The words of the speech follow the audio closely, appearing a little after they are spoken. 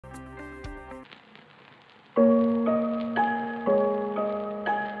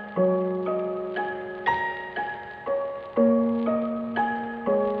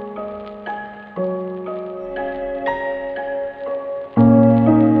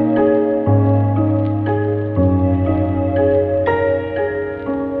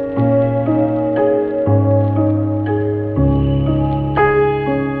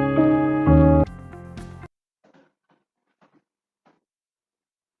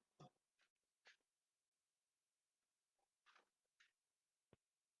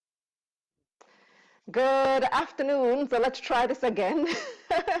Good afternoon. So let's try this again.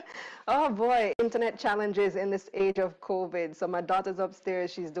 Oh boy, internet challenges in this age of COVID. So my daughter's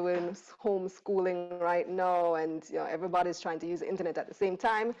upstairs, she's doing homeschooling right now, and everybody's trying to use the internet at the same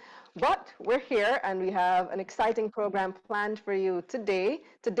time. But we're here and we have an exciting program planned for you today.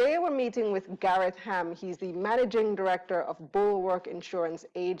 Today we're meeting with Gareth Hamm. He's the managing director of Bulwark Insurance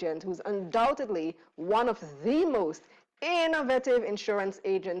Agent, who's undoubtedly one of the most innovative insurance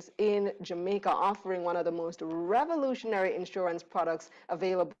agents in Jamaica, offering one of the most revolutionary insurance products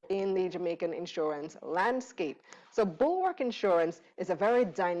available in the Jamaican insurance landscape. So Bulwark Insurance is a very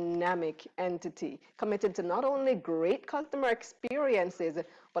dynamic entity committed to not only great customer experiences,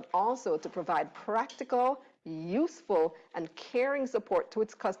 but also to provide practical, useful, and caring support to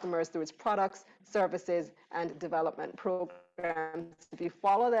its customers through its products, services, and development programs. If you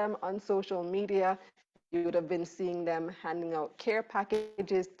follow them on social media, you would have been seeing them handing out care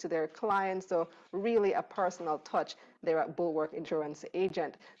packages to their clients. So really a personal touch there at Bulwark Insurance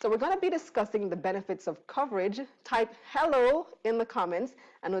Agent. So we're going to be discussing the benefits of coverage. Type hello in the comments.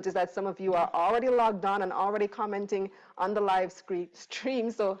 I notice that some of you are already logged on and already commenting on the live stream.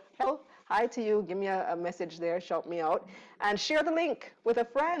 So hello. Hi to you. Give me a message there. Shout me out. And share the link with a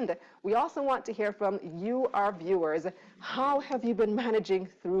friend. We also want to hear from you, our viewers. How have you been managing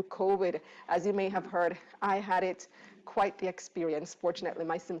through COVID? As you may have heard, I had it quite the experience. Fortunately,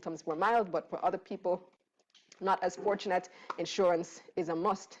 my symptoms were mild, but for other people, not as fortunate, insurance is a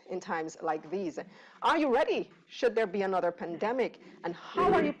must in times like these. Are you ready should there be another pandemic? And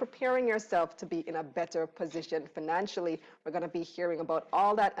how are you preparing yourself to be in a better position financially? We're going to be hearing about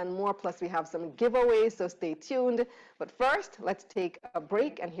all that and more. Plus, we have some giveaways, so stay tuned. But first, let's take a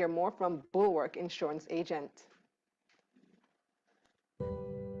break and hear more from Bulwark Insurance Agent.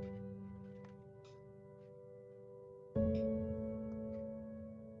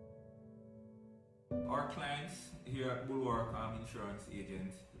 Our clients here at Bulwark Insurance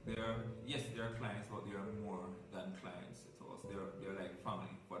Agent, they're clients, but they are more than clients to us. They're like family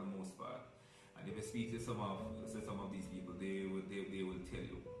for the most part. And if you speak to some of these people, they will tell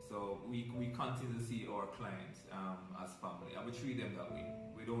you. So we continue to see our clients as family, and we treat them that way.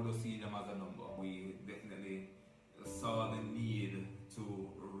 We don't just see them as a number. We definitely saw the need to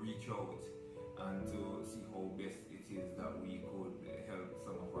reach out and to see how best it is that we could help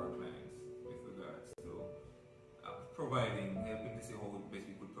some of our clients with regards to helping to see how best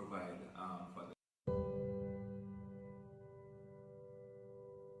we could provide for them.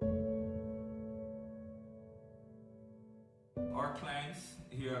 Our clients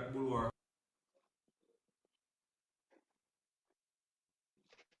here at Bulwark.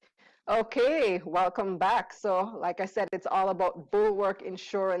 Okay, welcome back. So, like I said, it's all about Bulwark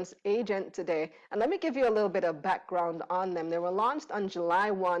Insurance Agent today. And let me give you a little bit of background on them. They were launched on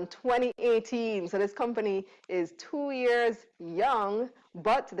July 1, 2018. So this company is 2 years young,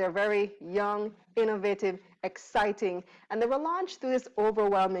 but they're very young, innovative, exciting. And they were launched through this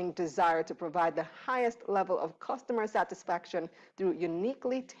overwhelming desire to provide the highest level of customer satisfaction through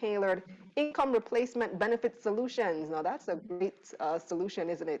uniquely tailored income replacement benefit solutions. Now, that's a great solution,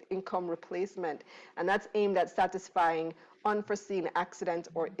 isn't it? Income replacement. And that's aimed at satisfying unforeseen accident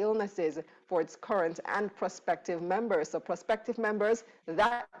or illnesses for its current and prospective members. So prospective members,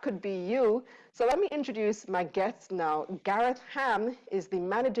 that could be you. So let me introduce my guest now. Gareth Hamm is the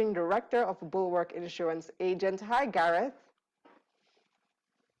Managing Director of Bulwark Insurance Agent. Hi, Gareth.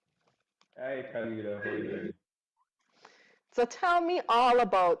 Hi, Kalilah. How are you doing? So tell me all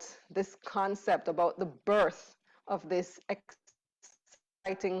about this concept, about the birth of this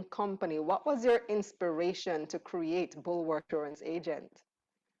exciting company. What was your inspiration to create Bulwark Insurance Agent?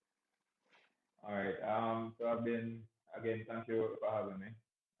 All right. So I've been again. Thank you for having me.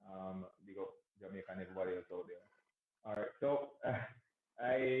 Big up Jamaica and everybody else out there. All right. So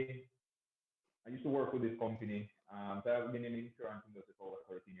I I used to work with this company. So I've been in the insurance industry for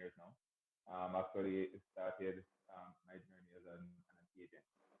over 13 years now. Actually started my journey as an agent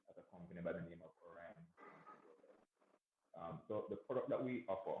at a company by the name of Orion. So the product that we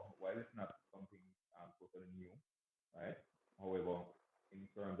offer, while it's not something totally new, right? However, in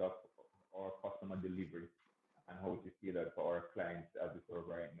terms of our customer delivery and how to see that for our clients as we serve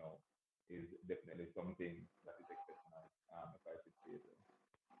right now, is definitely something that is exceptional, if I should say so.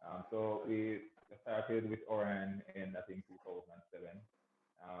 So we started with Orion in I think 2007.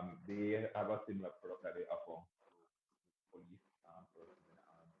 They have a similar product that they offer to police persons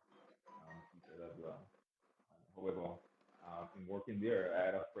and people as well. However, in working there,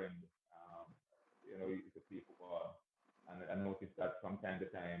 I had a friend, he used to play football, and I noticed that from time to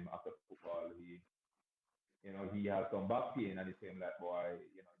time after football, he has some back pain, and he saying that boy,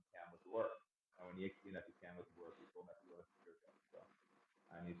 he can't go to work. And when he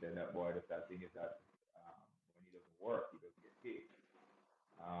And he said that boy, the sad thing is that when he doesn't work, he doesn't get paid.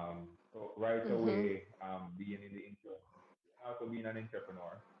 So right Mm-hmm. away, being in the insurance industry and also being an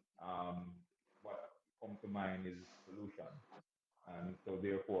entrepreneur, um, what come to mind is solution. And so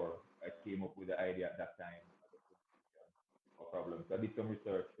therefore, I came up with the idea at that time as a solution for problems. So I did some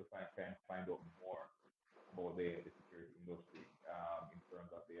research to try and find out more about the security industry in terms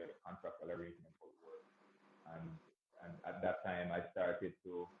of their contractual arrangement for work. And and at that time, I started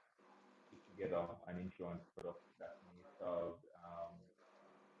to put together an insurance product that may solve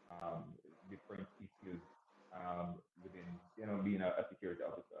different issues within, being a security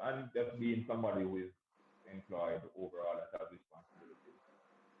officer and just being somebody who is employed overall and has responsibilities.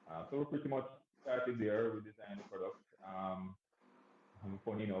 So we pretty much started there. We designed the product.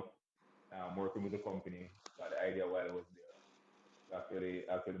 Funny enough, working with the company, got the idea while I was there to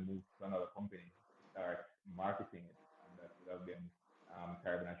actually move to another company to start marketing it, and that would have been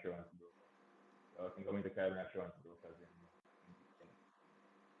Carbon Assurance Broker. So I think I went to Carbon Assurance Brokers in 2010,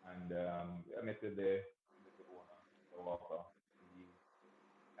 and I met with the owner, Mr. Walker. He,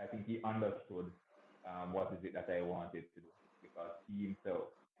 I think he understood what is it that I wanted to do because he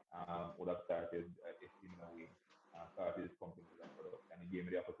himself would have started a similar way, started his company with a product, and he gave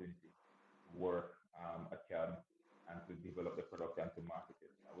me the opportunity to work at CAB and to develop the product and to market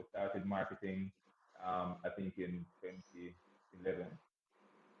it. We started marketing, I think, in 2011.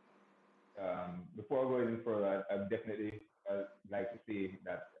 Before going any further, I definitely like to say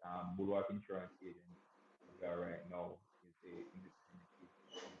that Bulwark Insurance Agent, where we are right now, is a independent agent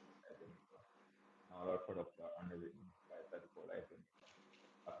registered by Jamaica. And all our products are underwritten by Statistical Life Jamaica.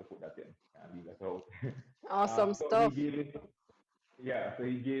 I have to put that in, can't leave that out. Awesome So he stuff. gave me, yeah, so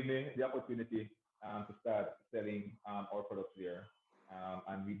he gave me the opportunity to start selling our products there.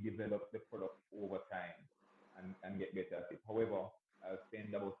 And we developed the product over time and get better at it. However, I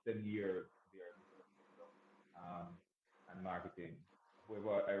spent about 7 years there developing the product and marketing.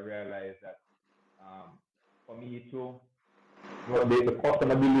 However, I realized that um, for me to, the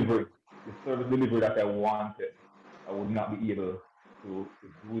customer delivery, the service delivery that I wanted, I would not be able to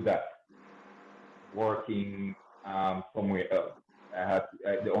do that working somewhere else.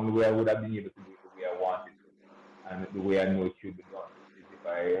 The only way I would have been able to do it the way I wanted to, and the way I know it should be done, is if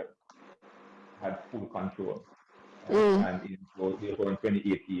I had full control, right? Mm. And therefore in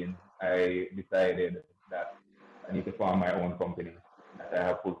 2018, I decided that I need to form my own company that I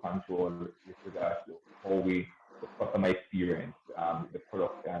have full control with regards to how the customer experience, the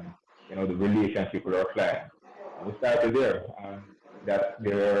product, and the relationship with our clients. And we started there, and that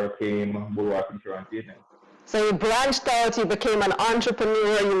there came Bulwark Insurance Agent. So you branched out, you became an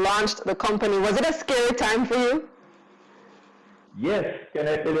entrepreneur, you launched the company. Was it a scary time for you? Yes, can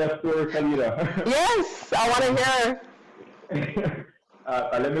I tell you a story, Kalilah? Yes, I want to um, hear.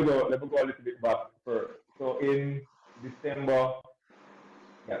 let me go a little bit back first. So December,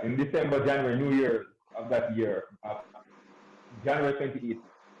 January, New Year's of that year, January 28th,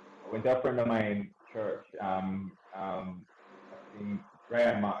 I went to a friend of mine church. I think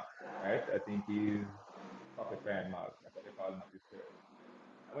Brian Mark, right? I think he's Prophet Brian Mark. That's what they call him at his church.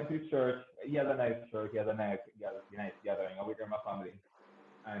 I went to his church. He has a nice church. He has a nice gathering. I went there with my family,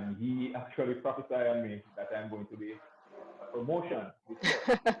 and he actually prophesied on me that I'm going to be a promotion this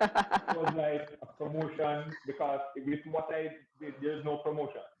year. It was like a promotion because with what I did, there's no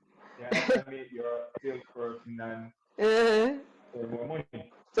promotion. You understand me? You're a salesperson and Uh, earn more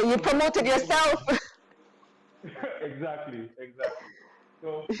money. so you So promoted later yourself. on, exactly.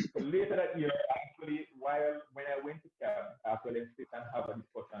 So later that year, actually, when I went to CAB, I actually sit and have a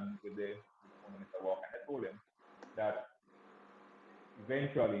discussion with the owner, Mr. Walker, and I told him that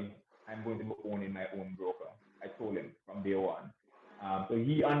eventually I'm going to be owning my own broker. I told him from day one. So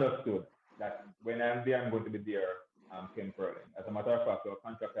he understood that when I'm there, I'm going to be there temporarily. As a matter of fact, our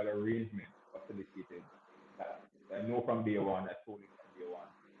contractual arrangement facilitated that. So I know from day one, I told him from day one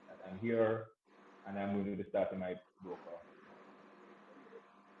that I'm here and I'm going to be starting my broker for years.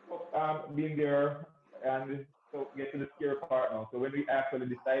 So being there and so get to the scary part now. So when we actually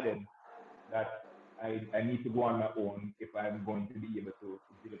decided that I need to go on my own if I'm going to be able to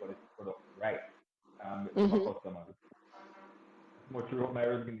deliver this product right to my Hmm. customers. Much wrote my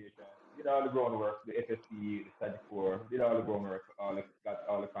resignation, did all the groundwork, the FSC, the study for, did all the groundwork, got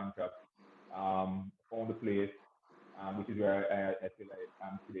all the contracts, found the place, which is where I feel like I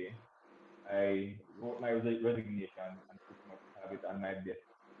am today. I wrote my resignation and pretty much have it on my desk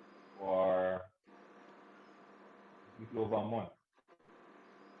for a little over a month,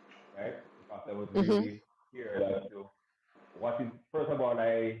 right? Because I was Hmm. really scared as to what is, first of all,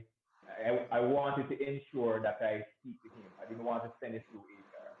 I wanted to ensure that I speak to him. I didn't want to send it through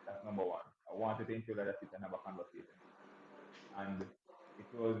HR. That's number one. I wanted to ensure that I sit and have a conversation. And it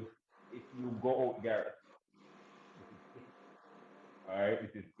was, if you go out, Gareth, this is it. All right,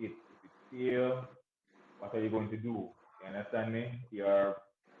 this is it. If it fail, what are you going to do? You understand me? You're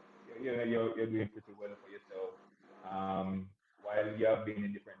doing pretty well for yourself. While you have been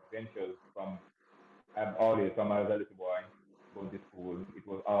in different ventures from, I've always, from as a little boy, going to school, it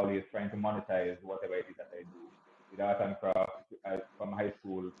was always trying to monetize whatever it is that I do with art and craft from high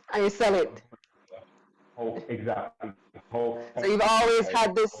school, And you sell from it. how exactly how can I So you've monetize it? always How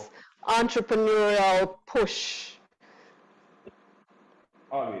had this entrepreneurial push.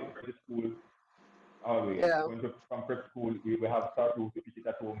 always going to school, always Yeah. going to from prep school, we have start to pick it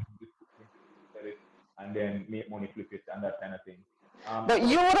at home, going to school, sell it, and then make money, flip it, and that kind of thing. But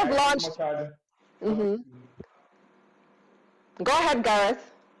you So would have I pretty much launched. had one Hmm. team. Go ahead,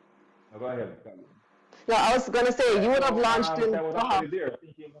 Gareth. No, go ahead, Kalilah. No, I was gonna say Yeah, you would have so launched so I in. was Uh-huh. actually there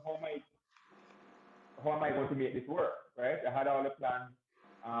thinking, how am I going to make this work, right? I had all the plans,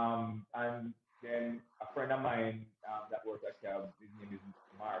 and then a friend of mine that works at Cab, his name is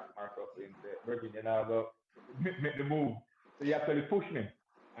Marcus, in Virginia, now go make the move. So he actually pushed me,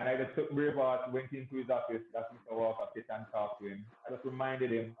 and I just took brave heart, went into his office, that's Mr. Walker, sit and talk to him. I just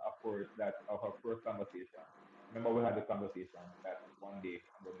reminded him, of course, that of our first conversation. Remember, we had the conversation that one day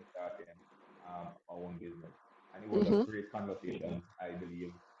I'm going to start our own business, and it was a Hmm. great conversation, I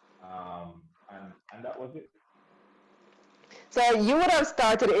believe. And that was it. So you would have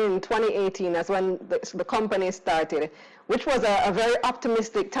started in 2018, as when the company started, which was a very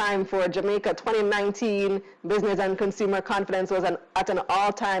optimistic time for Jamaica. 2019 business and consumer confidence was at an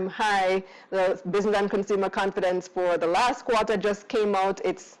all-time high. The business and consumer confidence for the last quarter just came out.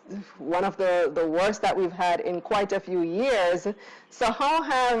 It's one of the worst that we've had in quite a few years. So how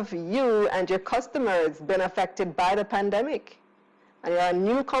have you and your customers been affected by the pandemic? And you're a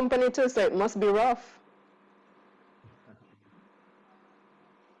new company too, so it must be rough.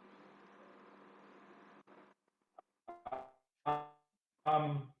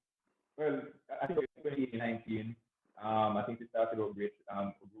 Um, well, I think 2019, I think we started out great.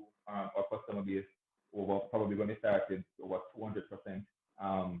 Grew, our customer base over, probably when we started, over 200%,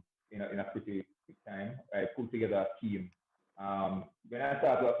 in a pretty quick time. I put together a team. When I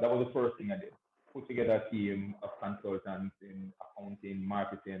started, that was the first thing I did. Put together a team of consultants in accounting,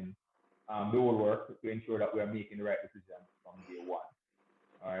 marketing, the whole work to ensure that we are making the right decisions from day one.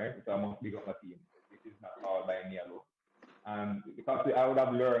 All right, so I must big up my team. This is not all by me alone. Because I would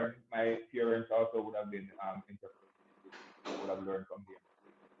have learned, my parents also would have been entrepreneurs in this business. So I would have learned from them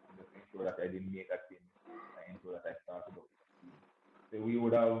and just ensure that I didn't make that same mistake. I ensure that I started out with a team. So we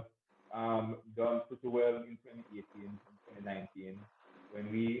would have done pretty well in 2018, in 2019,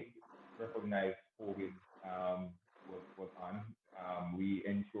 when we recognized COVID was on. We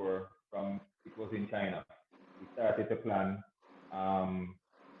ensure from, it was in China. We started to plan um,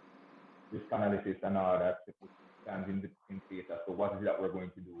 risk analysis and all that to put plans in place as to what is it that we're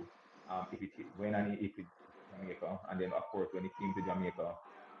going to do if it when and if it hits Jamaica, and then of course when it came to Jamaica,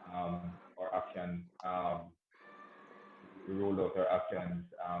 our actions, we rolled out our actions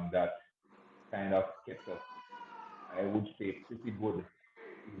that kind of kept us, I would say, pretty good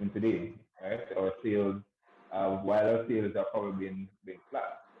even today, right? Our sales, while our sales have probably been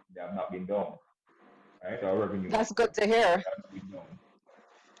flat, they have not been down, right? Our revenue, That's good to hear. they have not been down.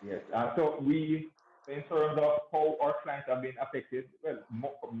 Yes. In terms of how our clients have been affected, well,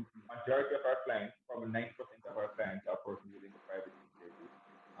 majority of our clients, probably 90% of our clients are persons within the private security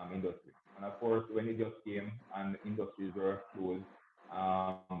industry. And of course, when it just came and industries were closed,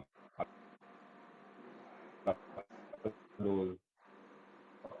 those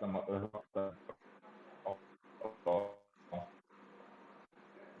customers,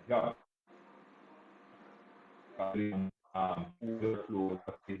 jobs, food were closed,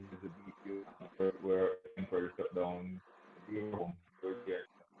 business, the BPO were temporarily shut down, they were home, they were there,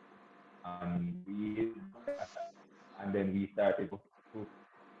 and we looked at that, and then we started to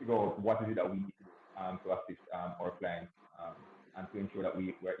figure out what is it that we need to do to assist our clients and to ensure that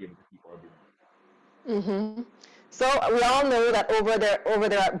we were able to keep our business. Hmm. So we all know that over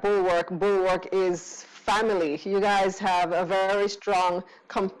there at Bulwark, Bulwark is family. You guys have a very strong,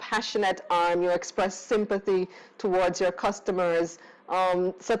 compassionate arm. You express sympathy towards your customers.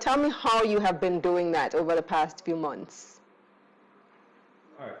 So tell me how you have been doing that over the past few months.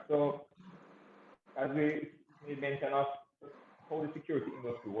 All right. So as we made mention of how the security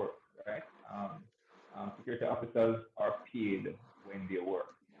industry works, right? Security officers are paid when they work,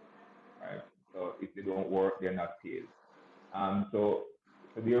 right? So if they don't work, they're not paid. So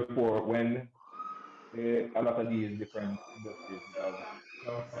therefore, when a lot of these different industries would have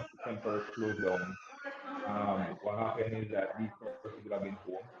temporary close down, what happened is that these persons would have been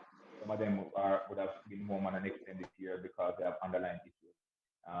home. Some of them would have been home on an extended period because they have underlying issues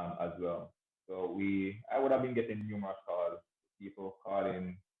as well. So I would have been getting numerous calls, people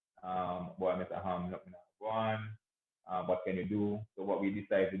calling, boy, Mr. Ham, nothing go on. What can you do? So what we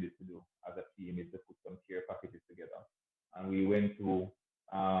decided is to do as a team is to put some care packages together, and we went through,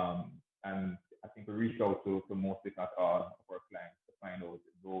 and I think we reached out to most, if not all, of our clients to find out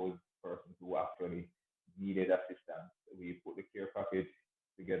those persons who actually needed assistance. We put the care package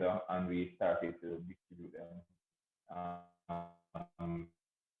together and we started to distribute them.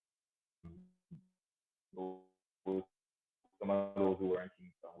 Some of those who were in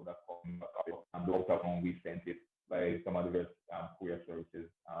Kingston would have come back up. Those of them we sent it by some of the various courier services,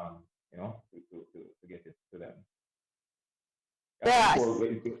 to get it to them. As before,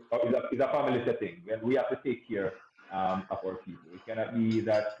 Yes. it's a family setting. When we have to take care of our people. It cannot be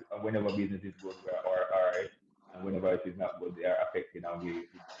that whenever business is good, we are all right, and whenever it is not good, they are affected and we don't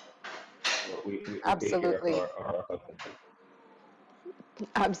suffer. So we take care of Absolutely. our customers.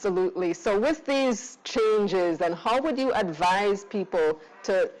 Absolutely. So with these changes, then how would you advise people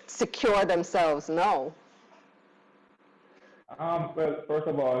to secure themselves now? Well, first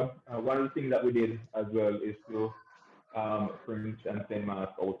of all, one of the things that we did as well is to print and send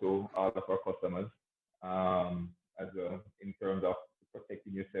masks out to all of our customers as well in terms of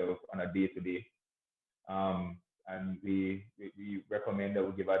protecting yourself on a day-to-day. And we recommend that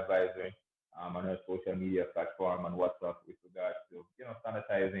we give advisory on our social media platform and WhatsApp with regards to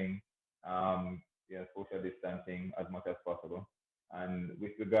sanitizing, social distancing as much as possible. And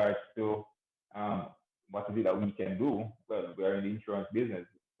with regards to um, what is it that we can do? Well, we are in the insurance business,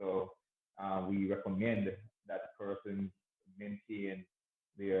 so we recommend that persons maintain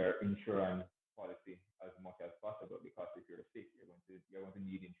their insurance policy as much as possible because if you're sick, you're going to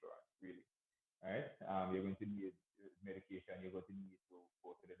need insurance really, right? You're going to need medication, you're going to need to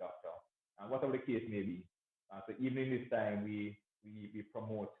go to the doctor, and whatever the case may be. So even in this time, we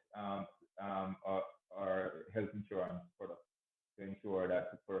promote our health insurance products to ensure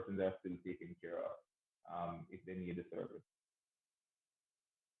that the persons are still taken care of if they need the service.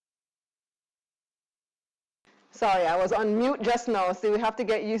 Sorry, I was on mute just now. See, we have to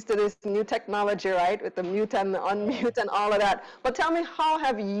get used to this new technology, right? With the mute and the Yeah. unmute and all of that. But tell me, how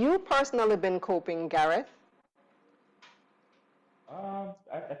have you personally been coping, Gareth?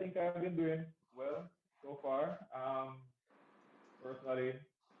 I think I've been doing well so far. Personally,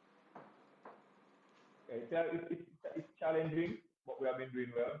 it's challenging, but we have been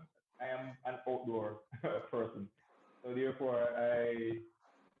doing well. I am an outdoor person, so therefore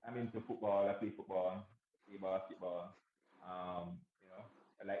I'm into football. I play football, I play basketball.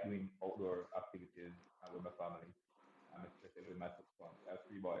 I like doing outdoor activities with my family, especially with my sons. I have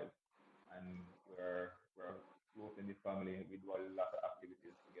three boys, and we're close in this family. We do a lot of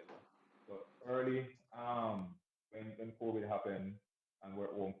activities together. So early, when COVID happened and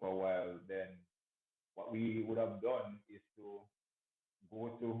we're home for a while, then what we would have done is to go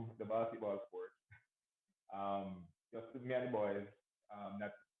to the basketball court, just with me and the boys,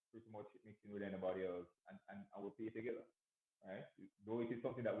 not pretty much mixing with anybody else, and I would play together, right? Though it is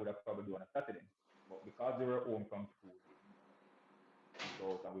something that would have probably do on a Saturday, but because they were home from school, we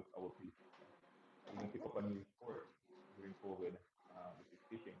go out and I would play together. I even pick up a new sport during COVID, which is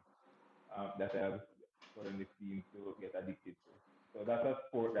fishing, that I have suddenly seemed to get addicted to. So that's a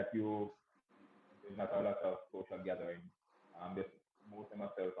sport that there's not a lot of social gathering. Just most of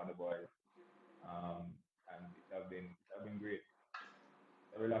myself and the boys, and it have been great.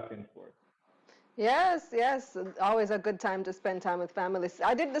 A relaxing sport. Yes, yes. Always a good time to spend time with families.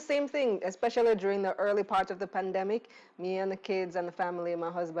 I did the same thing, especially during the early part of the pandemic. Me and the kids and the family,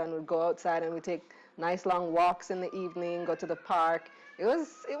 my husband would go outside and we take nice long walks in the evening, go to the park. It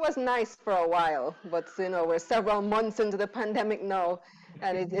was nice for a while, but we're several months into the pandemic now,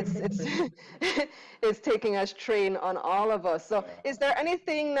 and it's it's taking a strain on all of us. So, Yeah. is there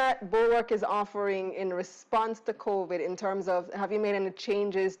anything that Bulwark is offering in response to COVID in terms of have you made any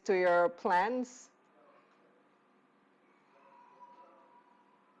changes to your plans?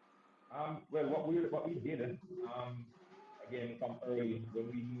 Well, what we did, again from early when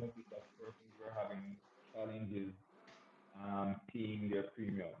we noticed that persons were having challenges paying their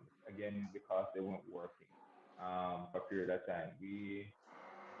premiums again because they weren't working for a period of time, we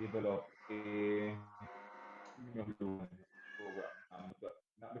developed a premium loan program. So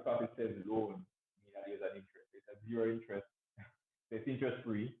not because it says loan, mean that there's an interest. It's a zero interest. So it's interest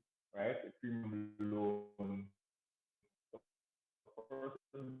free, right? A premium loan for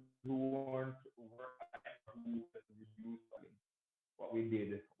persons who weren't working or who had reduced funding. what we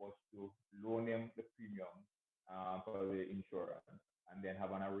did was to loan them the premium for the insurance and then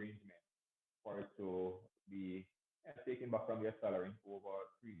have an arrangement for it to be taken back from their salary over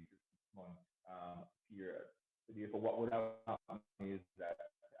 3 to 6 month period. So therefore, what would have happened is that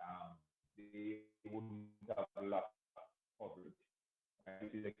they wouldn't have lost coverage, right,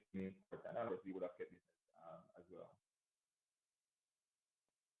 which is extremely important. And of course, we would have kept business as well.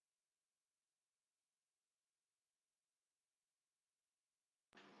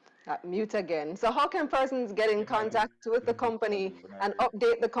 Mute again. So how can persons get in Your mic is contact with the muted as well company when I and hear you.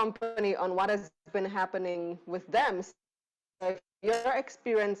 update the company on what has been happening with them? So if you're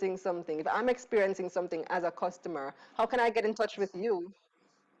experiencing something, if I'm experiencing something as a customer, how can I get in touch with you?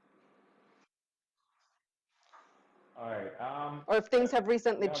 All right. Or if Yeah, things have we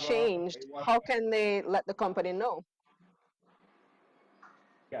recently have a changed, how WhatsApp. can they let the company know?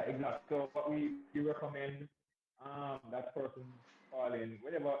 Yeah, exactly. So what we recommend that person call in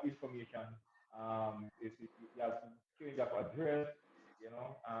whatever information if you have to change of address, you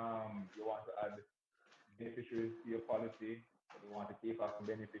want to add beneficiaries to your policy, or they want to take off a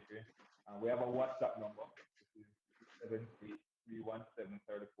beneficiary. We have a WhatsApp number, which is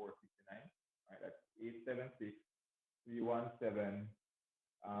 876-317-3469. Right, that's 876-317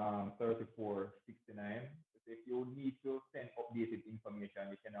 3469. If you need to send updated information,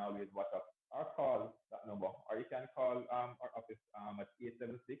 you can always WhatsApp or call that number, or you can call our office at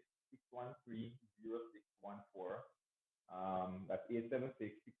 876-613-0614. That's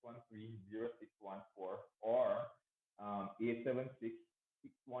 876-613-0614, or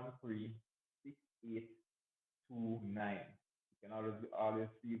 876-613-6829. You can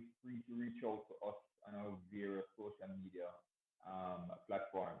always feel free to reach out to us on our various social media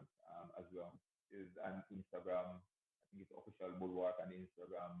platforms as well. Is on Instagram. I think it's official Bulwark on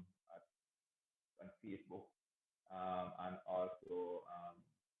Instagram, on Facebook, and also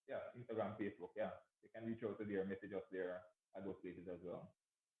yeah, Instagram, Facebook. Yeah, you can reach out to there, message us there at those places as well.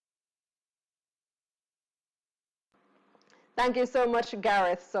 Thank you so much,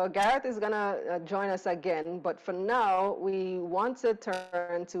 Gareth. So Gareth is going to join us again, but for now, we want to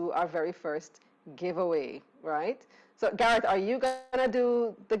turn to our very first giveaway, right? So Gareth, are you going to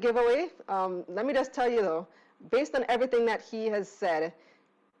do the giveaway? Let me just tell you though, based on everything that he has said,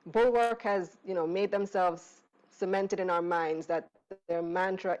 Bulwark has, made themselves cemented in our minds that their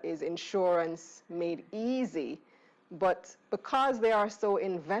mantra is insurance made easy. But because they are so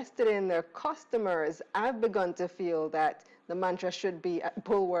invested in their customers, I've begun to feel that the mantra should be at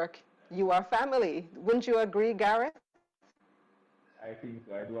Bulwark, you are family. Wouldn't you agree, Gareth? I think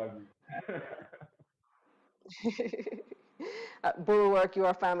so. I do agree. At Bulwark, you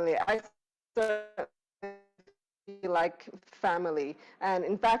are family. I certainly like family. And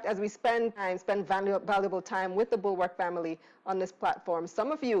in fact, as we spend valuable time with the Bulwark family on this platform,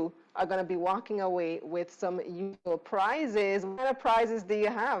 some of you are going to be walking away with some useful prizes. What kind of prizes do you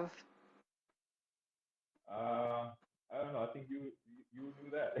have? I don't know. I think you knew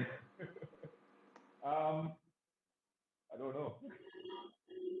that. um, I don't know.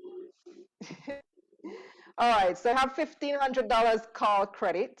 All right, so I have $1,500 call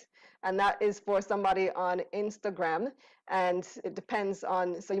credit, and that is for somebody on Instagram. And it depends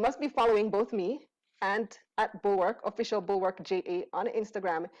on, so you must be following both me and at Bulwark, official Bulwark JA on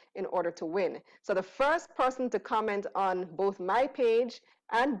Instagram in order to win. So the first person to comment on both my page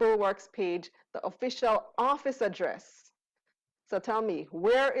and Bulwark's page, the official office address. So tell me,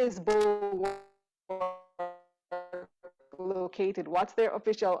 where is Bulwark located? What's their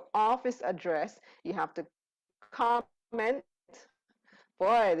official office address? You have to comment.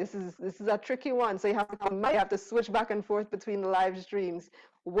 Boy, this is a tricky one. So you have to comment. You have to switch back and forth between the live streams.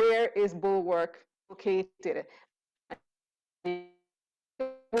 Where is Bulwark located? Win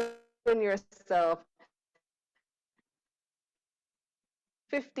yourself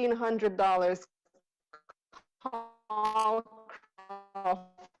 $1,500 call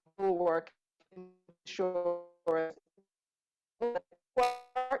Bulwark insurance.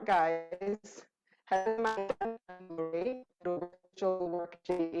 Guys, virtual work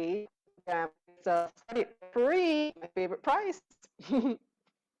GE. Study free, my favorite price.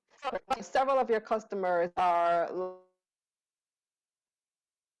 Several of your customers are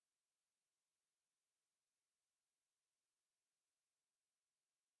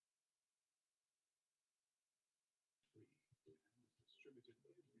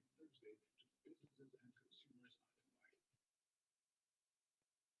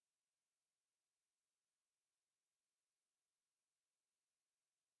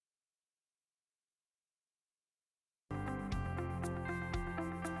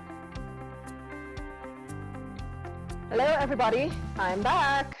Hello, everybody. I'm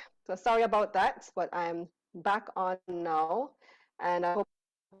back. So sorry about that, but I'm back on now. And I hope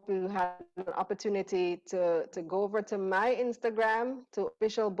you had an opportunity to go over to my Instagram, to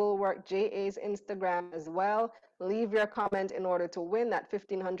official Bulwark JA's Instagram as well. Leave your comment in order to win that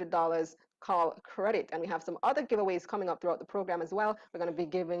 $1,500 call credit. And we have some other giveaways coming up throughout the program as well. We're going to be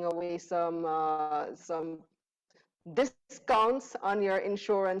giving away some discounts on your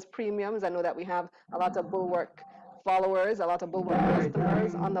insurance premiums. I know that we have a lot of Bulwark followers, a lot of Bulwark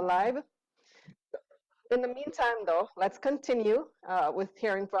customers on the live. In the meantime, though, let's continue with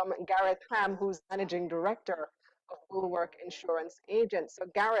hearing from Gareth Hamm, who's Managing Director of Bulwark Insurance Agents. So,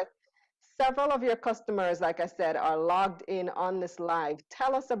 Gareth, several of your customers, like I said, are logged in on this live.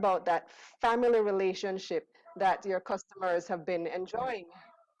 Tell us about that family relationship that your customers have been enjoying.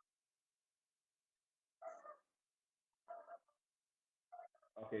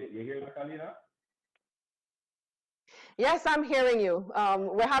 Okay, you hear me, Kalilah? Yes, I'm hearing you.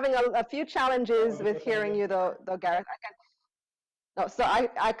 We're having a few What challenges was the with question hearing again? you, Sorry. though, Gareth. No, so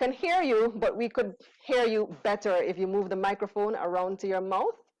I can hear you, but we could hear you better if you move the microphone around to your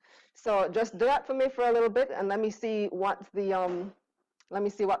mouth. So just do that for me for a little bit, and let me see what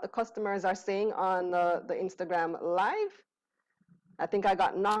the customers are saying on the Instagram live. I think I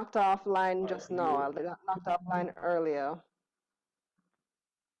got knocked offline All right, just so now. you, I got knocked offline earlier.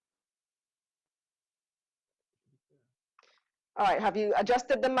 All right, have you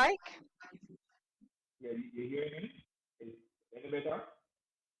adjusted the mic? yeah, you hear me? Is any better?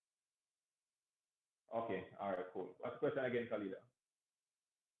 Okay, all right, cool. What's the question again, Kalilah?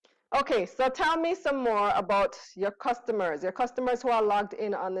 Okay, so tell me some more about your customers who are logged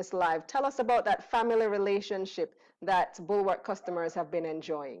in on this live. Tell us about that family relationship that Bulwark customers have been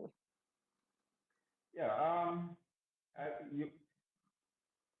enjoying. Yeah, you,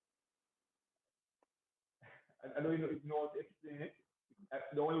 I don't know how to explain it.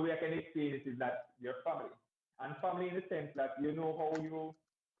 The only way I can explain it is that you're family. And family in the sense that you know how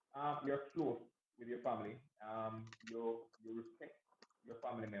you're close with your family. You respect your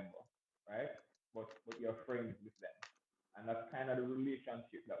family member, right? But you're friends with them. And that's kind of the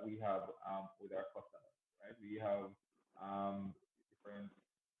relationship that we have with our customers, right? We have different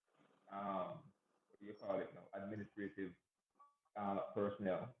what do you call it now? Administrative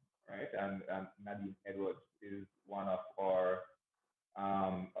personnel, right? And Nadine Edwards is one of our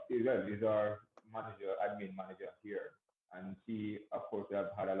is our manager, admin manager here, and she, of course, have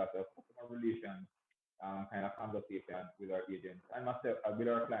had a lot of customer relations kind of conversation with our agents and myself, with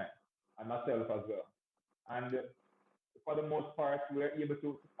our clients, and myself as well. And for the most part, we're able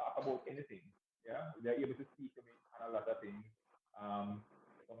to talk about anything. Yeah, they're able to speak to me on a lot of things. Um,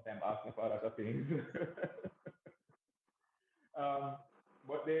 Sometimes ask me for a lot of things. um,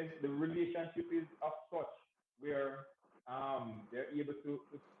 but the relationship is of such where they're able to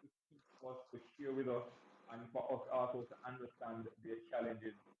speak to us, to share with us, and for us also to understand their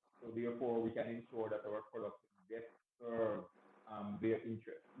challenges. So therefore, we can ensure that our products best serve their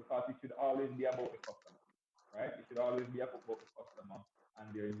interests because it should always be about the customer, right? It should always be about the customer and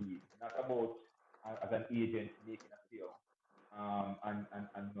their needs, not about as an agent making a sale and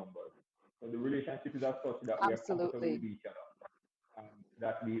numbers. So the relationship is as such that we are comfortable Absolutely. with each other,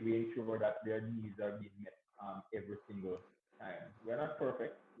 that we ensure that their needs are being met every single time. We're not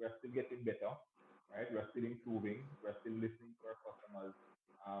perfect. We're still getting better, right? We're still improving. We're still listening to our customers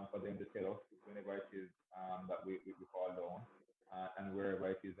for them to tell us whenever it is that we fall down and wherever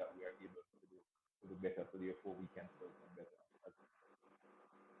it is that we are able to do better. So therefore, we can serve them better.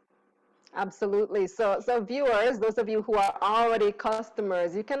 Absolutely. So viewers, those of you who are already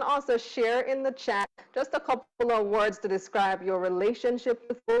customers, you can also share in the chat just a couple of words to describe your relationship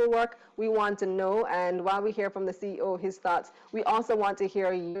with Bulwark. We want to know, and while we hear from the CEO his thoughts, we also want to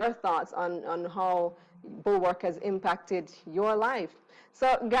hear your thoughts on how Bulwark has impacted your life.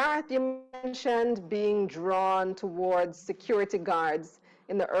 So Gareth, you mentioned being drawn towards security guards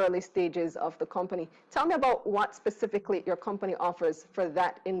in the early stages of the company. Tell me about what specifically your company offers for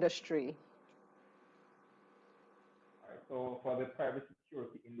that industry. All right. So for the private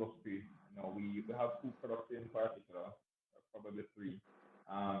security industry, we have two products in particular, probably three,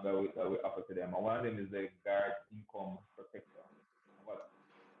 that we offer to them. And one of them is the Guard Income Protector. What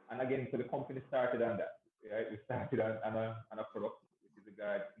and again, so the company started on that. Right? We started on a product which is the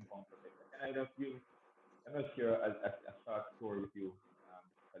Guard Income Protector. Can I just give? I'm not sure a short story with you,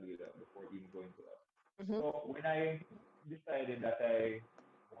 Kalilah, before even going to that. Mhm. So when I decided that I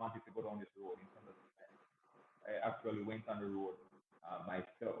wanted to go down this road in terms of defense, I actually went on the road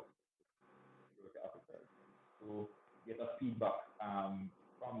myself, security officers, to get a feedback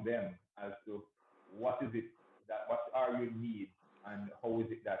from them as to what is it what are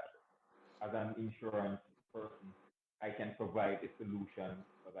solution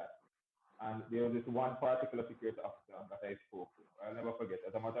for that. And there was this one particular security officer that I spoke to. I'll never forget.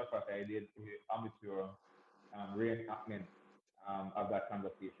 As a matter of fact, I did an amateur reenactment of that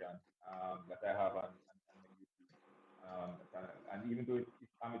conversation that I have on my YouTube channel. And even though it's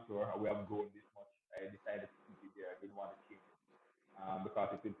amateur, we have grown this much, I decided to keep it there. I didn't want to change it because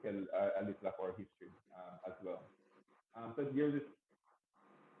it will tell a little of our history as well. So there's this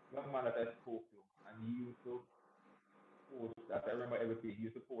young man that I spoke to, and he used to post that. I remember everything. He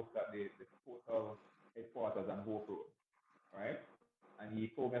used to post at the total headquarters on Hope Road, right? And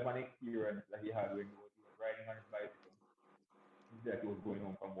he told me of an experience that he had when he was riding on his bicycle. He said he was going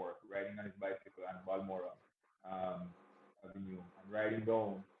home from work, riding on his bicycle on Balmoral Avenue, and riding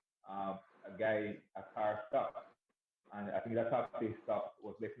down. A car stopped, and I think that taxi stop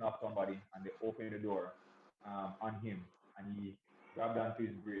was letting off somebody, and they opened the door on him, and he grabbed onto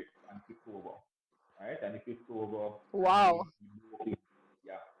his brakes and flipped over, right? And he flipped over, and Wow. he broke his,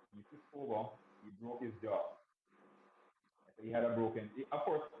 yeah, he flipped over, he broke his jaw. So he had a broken. Of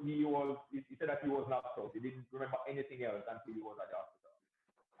course, he said that he was knocked out. He didn't remember anything else until he was at the hospital.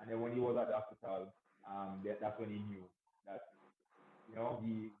 And then when he was at the hospital, that's when he knew that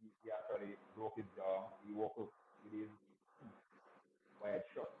he actually broke his jaw. He woke up with his teeth wide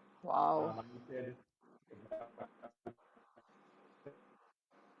shut. Wow. And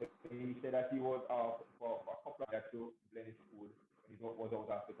he said that he was off for a couple of days to blend his food when he was out of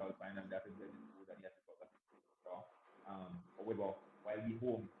hospital. Finally, that he blend his food and he had to cut his jaw. However, while he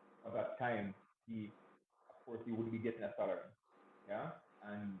home at that time, of course, he would be getting a salary, yeah,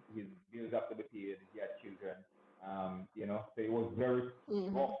 and his bills have to be paid. He had children, so it was very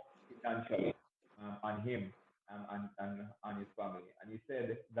Hmm. rough financially on him and on his family. And he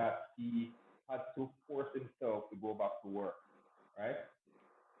said that he had to force himself to go back to work, right,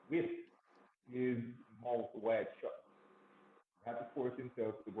 with his mouth wide shut. He had to force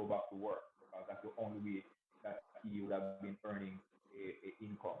himself to go back to work because that's the only way that he would have been earning a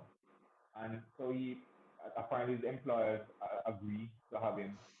income. And so apparently his employers agree to have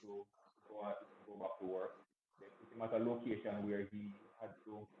him to go back to work. They put him at a location where he had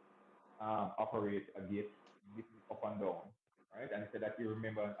to operate a gate, lifting up and down, right? And he said that he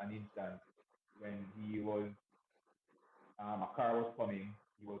remember an instance when a car was coming,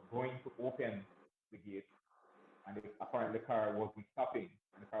 he was going to open the gate, and apparently the car wasn't stopping,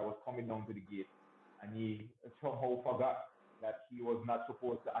 and the car was coming down to the gate, and he somehow forgot that he was not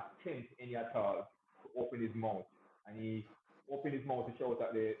supposed to attempt any at all to open his mouth, and he opened his mouth to shout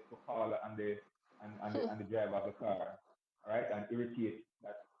at the caller and the driver of the car, all right, and irritate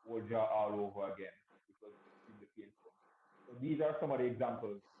that whole jaw all over again. It was extremely painful. So these are some of the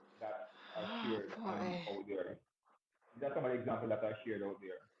examples that are Oh shared boy. out there. These are some of the examples that are shared out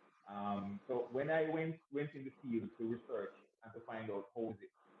there. So when I went in the field to research and to find out how is it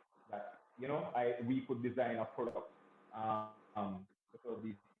that we could design a product to serve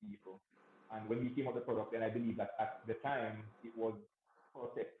these people, and when we came up with the product, then I believe that at the time it was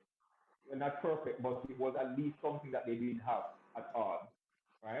perfect. Well, not perfect, but it was at least something that they didn't have at all,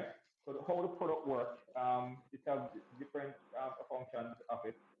 right? So how the product works, it has different functions of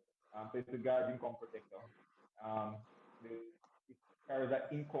it. So it's a guard income protector. Um, it carries an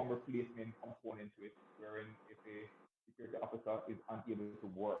income replacement component to it, wherein if a security officer is unable to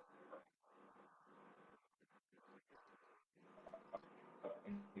work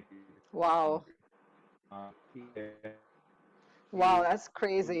in a physical Wow. injury, pay them, Wow, pay, that's it will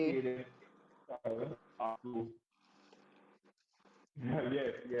crazy. pay them up to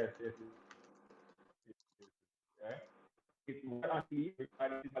yes, right? If you work on leave,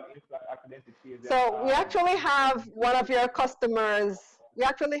 regarding physical accident, it pays them So we actually have income one of your replacement customers. We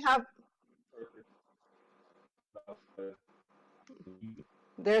actually have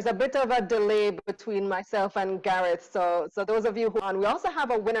There's a bit of a delay between myself and Gareth. So those of you who are on, we also have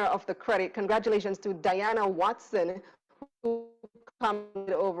a winner of the credit. Congratulations to Diana Watson, who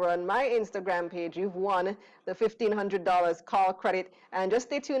commented over on my Instagram page. You've won the $1,500 call credit. And just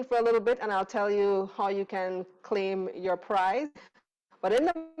stay tuned for a little bit, and I'll tell you how you can claim your prize. But in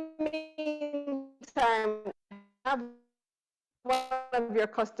the meantime, I have one of your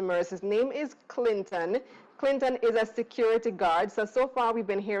customers. His name is Clinton. Clinton is a security guard. So far we've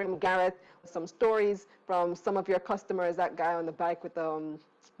been hearing from Gareth some stories from some of your customers. That guy on the bike with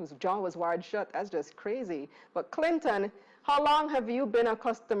whose jaw was wired shut. That's just crazy. But Clinton, how long have you been a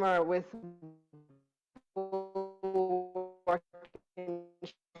customer with Bulwark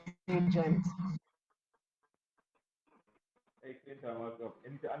Agent? Hey Clinton, what's up?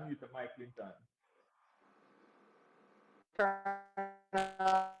 You need to unmute the mic, Clinton. Turn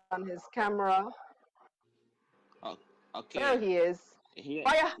on his camera. Oh, There Okay. he is.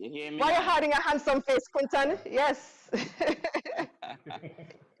 Why you, You hear me why you now? hiding a handsome face, Clinton? Yeah. Yes.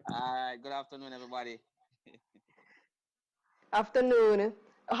 All right. Good afternoon, everybody. Afternoon.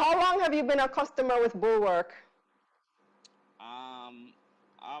 How long have you been a customer with Bulwark? Um,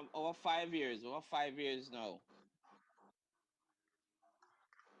 over 5 years. Over 5 years now.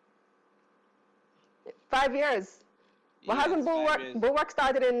 5 years. But hasn't Yes, 5 years. Bulwark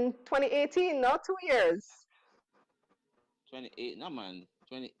started in 2018? No, 2 years. 28. No man.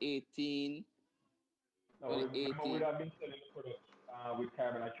 2018. No, remember we 2018. have been selling products with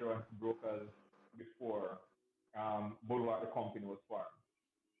carbon assurance brokers before Bulwark, the company, was formed.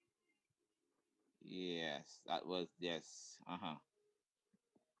 Yes, that was yes. Uh-huh.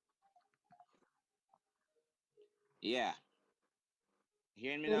 Yeah.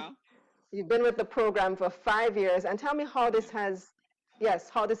 Hearing me now? You've been with the program for 5 years, and tell me how this Yeah. has, yes,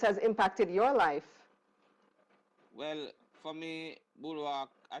 how this has impacted your life. Well, for me, Bulwark,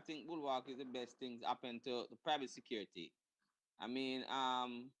 I think Bulwark is the best things happen to the private security. I mean,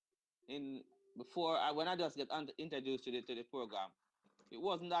 in before when I just get introduced to the program, it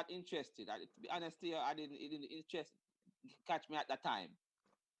wasn't that interested. To be honest, here, it didn't interest catch me at that time.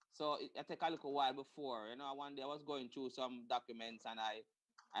 So it take a little while before. One day I was going through some documents and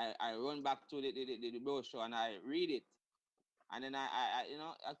I run back to the brochure and I read it. And then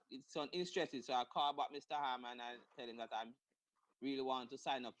it's so interested. So I call back Mr. Hamm and I tell him that I really want to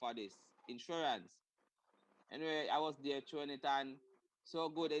sign up for this insurance. Anyway, I was there trying it and so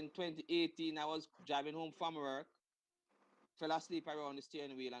good. In 2018, I was driving home from work, fell asleep around the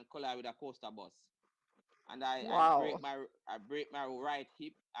steering wheel and collided with a coaster bus. And Wow. I break my right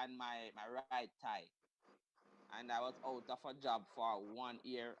hip and my right thigh. And I was out of a job for 1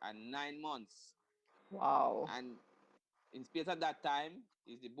 year and 9 months. Wow. And in space at that time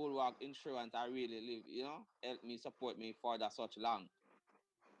is the Bulwark insurance I really live, help me support me for that such long.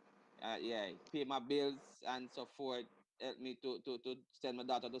 Yeah, pay my bills and so forth, help me to send my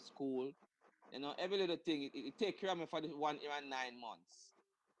daughter to school. Every little thing, it take care of me for the 1 year and 9 months.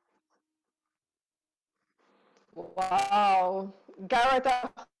 Wow. Garrett, a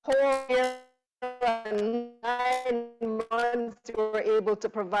whole year and 9 months you were able to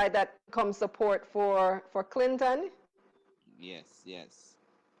provide that income support for Clinton. Yes, yes.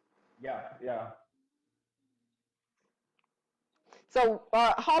 Yeah, yeah. So,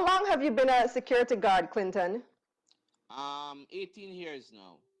 how long have you been a security guard, Clinton? 18 years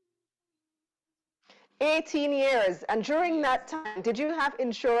now. 18 years. And during Yes. that time, did you have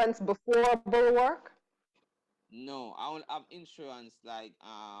insurance before Bulwark? No, I will have insurance like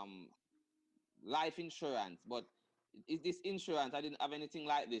life insurance, but this insurance I didn't have anything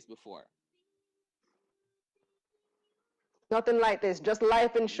like this before. Nothing like this, just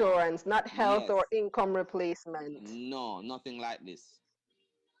life No. insurance, not health Yes. or income replacement. No, nothing like this.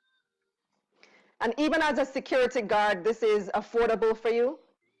 And even as a security guard, this is affordable for you?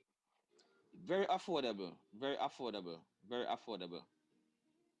 Very affordable. Very affordable. Very affordable.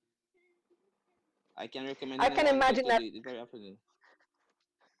 I can recommend I can anyone imagine to that do it. It's very affordable.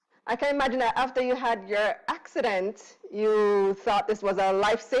 I can imagine that after you had your accident, you thought this was a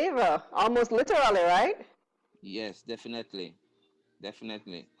lifesaver, almost literally, right? Yes, definitely.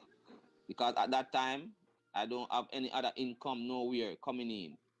 Definitely. Because at that time, I don't have any other income nowhere coming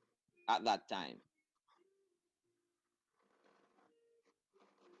in at that time.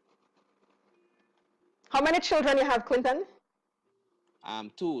 How many children you have, Clinton?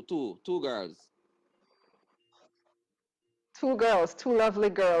 Two girls. Two girls, two lovely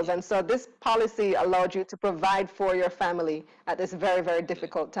girls. Yeah. And so this policy allowed you to provide for your family at this very, very Yeah.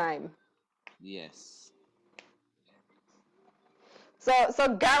 difficult time. Yes.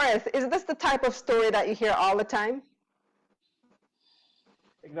 So Gareth, is this the type of story that you hear all the time?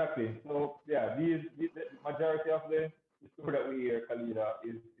 Exactly. So yeah, the majority of the story that we hear, Kalilah,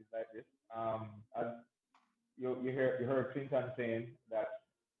 is like this. As you heard Clinton saying that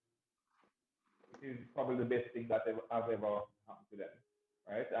it is probably the best thing that have ever happened to them,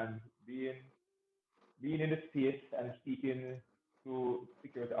 right? And being in the space and speaking to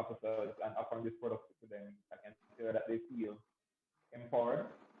security officers and offering this product to them, I can tell that they feel empowered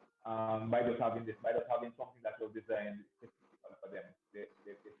by just having something that was designed specifically for them. They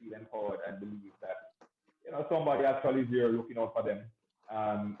feel empowered and believe that somebody actually is there looking out for them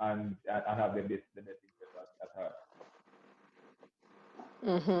and have the best interest at heart.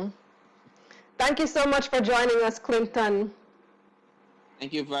 Mm-hmm. Thank you so much for joining us, Clinton.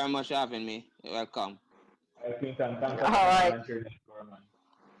 Thank you very much for having me. You're welcome. Clinton, thanks for All coming on right. and sharing your story, man.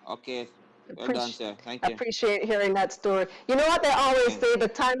 Okay. Well done, sir. Thank you. Appreciate hearing that story. You know what they always Okay. say, the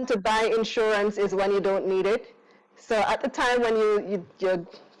time to buy insurance is when you don't need it. So at the time when you're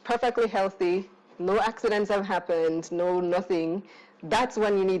perfectly healthy, no accidents have happened, no nothing, that's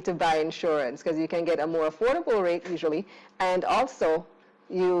when you need to buy insurance because you can get a more affordable rate usually, and also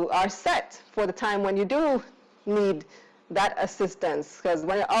you are set for the time when you do need that assistance because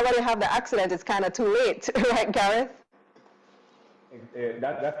when you already have the accident, it's kind of too late, right, Gareth?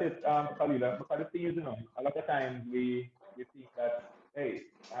 That's it, Kalilah. Because the thing is, a lot of times we think that, hey,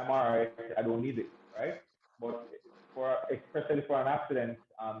 I'm all right, I don't need it, right? But especially for an accident,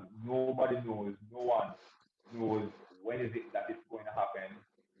 nobody knows, no one knows when is it that it's going to happen,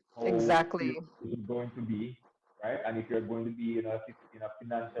 how Exactly. serious is it going to be, right? And if you're going to be in a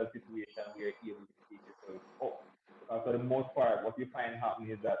financial situation where you're able to take yourself up. Because for the most part, what you find happening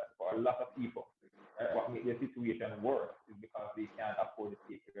is that for a lot of people, right, what makes their situation worse is because they can't afford to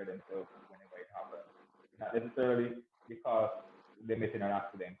take care of themselves whenever it happens. It's not necessarily because they're missing an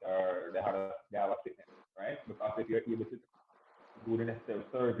accident or they have a sickness, right? Because if you're able to do the necessary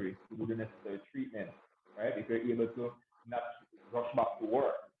surgery, to do the necessary treatment, right? If you're able to not rush back to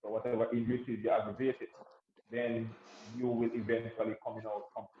work for whatever injuries you aggravated, then you will eventually come out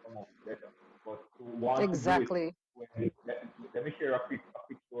better. But to want to do it, Exactly. when, let me share a quick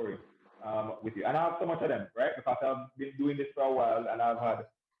story with you. And I have so much of them, right? Because I've been doing this for a while and I've had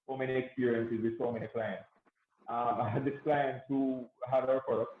so many experiences with so many clients. I had this client who had our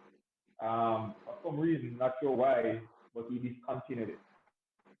product. For some reason, not sure why, but he discontinued it,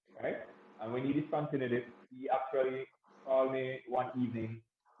 right? And when he discontinued it, he actually called me one evening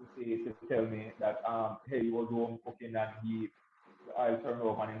to tell me that hey, he was home cooking and the oil turned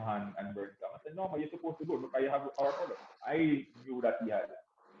over in his hand and burned down. I said, no, man, you're supposed to good because you have our product. I knew that he had it.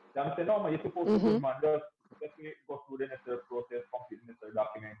 Then I said, no, man, you're supposed to good, Mm-hmm. man. Just go through the necessary process, complete the necessary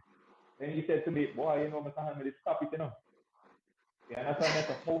documents. Then he said to me, boy, Mr. Hamid, stop it. You understand me?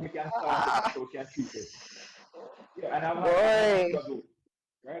 So how we can start it and Ah, how we can treat it. Yeah, and I've had a few boy. of those,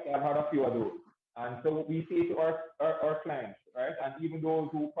 right? I've had a few of those. And so we say to our clients, right? And even those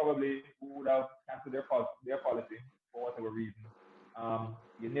who probably who would have canceled their policy for whatever reason,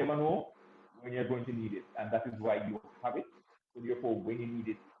 you never know when you're going to need it. And that is why you have it. So therefore, when you need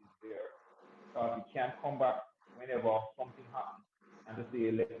it, it is there. Because you can't come back whenever something happens and just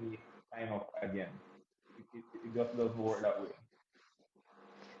say, let me sign up again. It just doesn't work that way.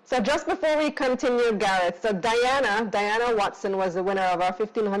 So just before we continue, Gareth, so Diana Watson was the winner of our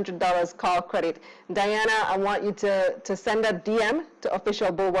 $1,500 call credit. Diana, I want you to send a DM to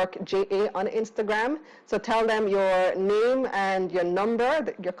official Bulwark JA on Instagram. So tell them your name and your number,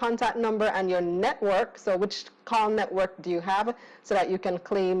 your contact number and your network. So which call network do you have so that you can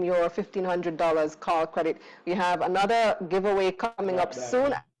claim your $1,500 call credit. We have another giveaway coming up Right, soon,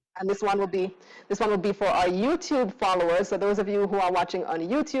 Diana. and this one will be for our YouTube followers. So those of you who are watching on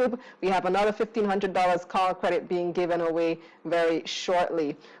YouTube, we have another $1,500 call credit being given away very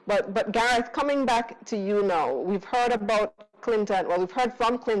shortly. But Gareth, coming back to you now, we've heard about Clinton. Well, we've heard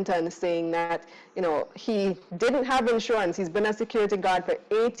from Clinton saying that he didn't have insurance. He's been a security guard for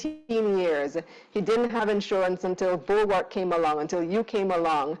 18 years. He didn't have insurance until Bulwark came along, until you came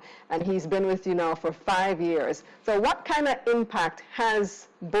along, and he's been with you now for 5 years. So what kind of impact has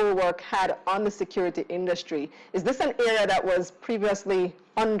Bulwark had on the security industry? Is this an area that was previously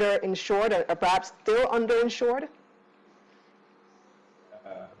underinsured or perhaps still underinsured?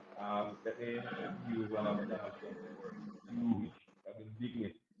 Let me use one of Donald Trump's words. Huge. I mean, big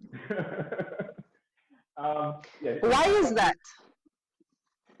list. Yeah, Why is that?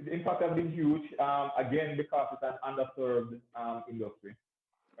 the impact have been huge. Again, because it's an underserved industry,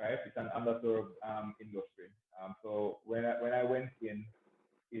 right? It's an underserved industry. So when I went in,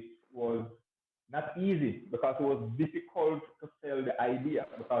 it was not easy because it was difficult to sell the idea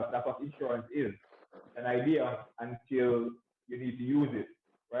because that's what insurance is. It's an idea until you need to use it,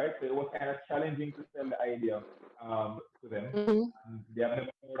 right? So it was kind of challenging to sell the idea to them. Mm-hmm. And they have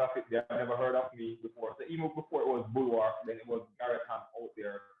never heard of it. They have never heard of me before. So even before it was Bulwark, then it was Gareth Hamm out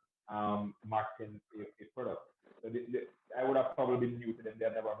there marketing a product. So I would have probably been new to them. They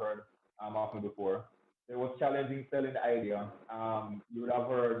have never heard of me before. So it was challenging selling the idea. You would have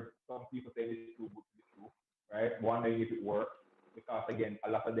heard some people say it's too good to be true, right? Wondering if it works because again, a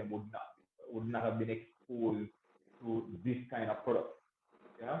lot of them would not have been exposed to this kind of product.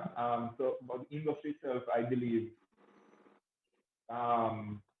 Yeah. So, but the industry itself, I believe,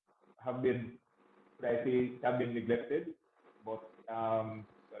 um, have been, could I say, have been neglected. But well,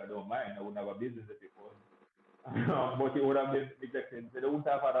 I don't mind. I wouldn't have a business if it was. But it would have been neglected. So they wouldn't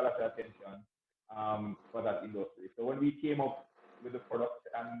have had a lot of attention for that industry. So when we came up with the product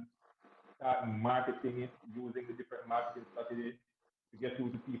and start marketing it using the different marketing strategies to get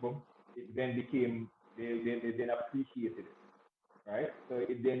through to people, it then became they then appreciated it, right? So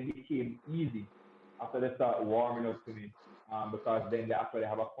it then became easy after they start warming up to me, because then they actually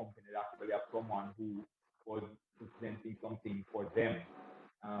have a company, they actually have someone who was presenting something for them,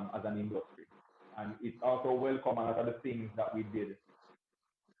 as an industry. And it's also welcome a lot of the things that we did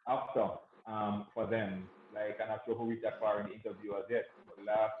after, for them. Like, I'm not sure who reached that far in the interview as yet, but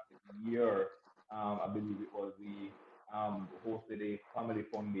last year, I believe it was, we hosted a family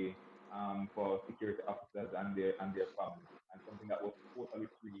fun day, for security officers and their families, and something that was totally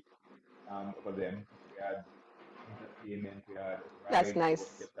free, for them. We had entertainment, we had That's rides that was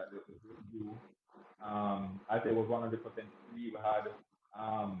nice. kept at the zoo. As it was 100% free, we had,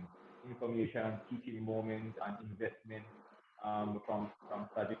 information and teaching moments and investment, from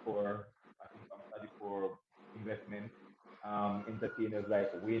Sagicor, I think from Sagicor Investment, entertainers like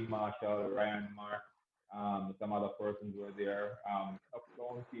Wayne Marshall, Ryan Mark, some other persons were there,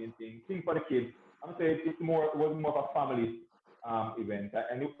 stone painting, things for the kids. I'm saying it was more of a family, event,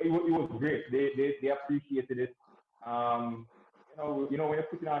 and it was great. They appreciated it. Um, when you're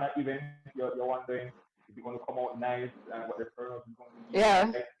putting on an event, you're wondering if it's going to come out nice and what the turnout is going to be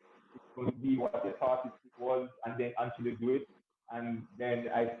like. Yeah. It's going to be what they thought it was, and then actually do it. And then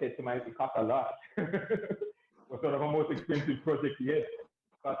I said to myself, it costs a lot. Was one of our most expensive projects yet.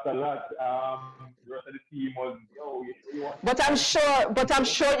 Cost a lot. The rest of the team was, yo, you sure you want to do But this? I'm sure, And but I'm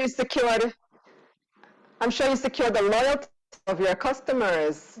sure you secured, I'm sure you secured the loyalty of your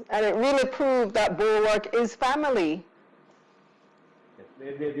customers, and it really proved that Bulwark is family. yes,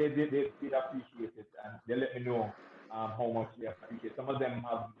 they did appreciate it, and they let me know, how much they appreciate. Some of them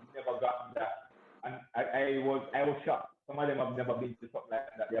have never gotten that, and I was shocked. Some of them have never been to something like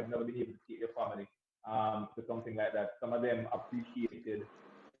that. They have never been able to take their family, to something like that. Some of them appreciated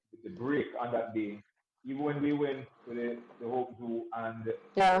the break on that day. Even when we went to the Hope Zoo, and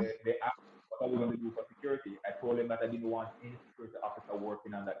Yeah. they asked what are we going to do for security, I told them that I didn't want any security officer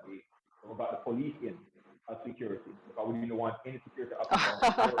working on that day. So we got the police in as security, because we didn't want any security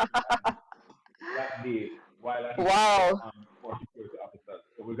officer working that day while I needed help, Wow. for security officers.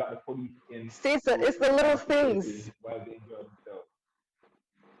 So we got the police in See, to it's the little as things. security while they enjoy themselves.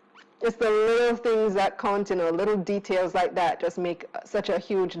 It's the little things that count, little details like that just make such a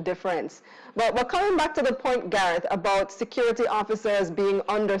huge difference. But coming back to the point, Gareth, about security officers being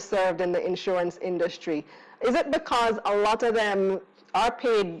underserved in the insurance industry, is it because a lot of them are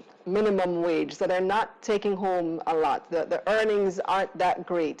paid minimum wage, so they're not taking home a lot? The earnings aren't that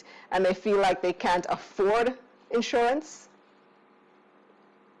great, and they feel like they can't afford insurance?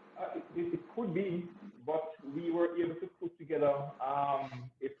 It could be, but we were able to put together, a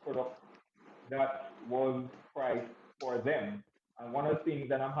product that was priced for them. And one of the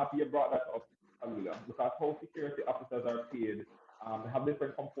things, and I'm happy you brought that up, Kalilah, because how security officers are paid, they have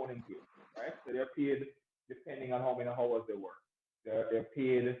different components to it, right? So they're paid depending on how many hours they work. They're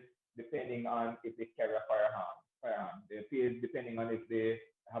paid depending on if they carry a firearm. They're paid depending on if they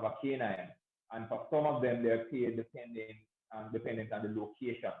have a canine. And for some of them, they're paid dependent on the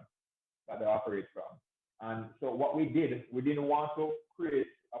location that they operate from. And so what we did, we didn't want to create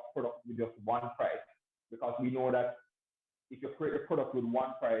a product with just one price, because we know that if you create a product with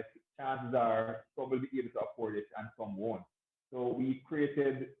one price, chances are some will be able to afford it and some won't. So we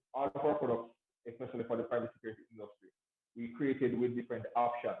created all of our products, especially for the private security industry. We created with different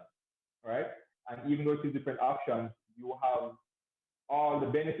options, right? And even though it's different options, you have all the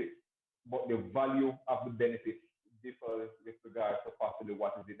benefits, but the value of the benefits differs with regards to possibly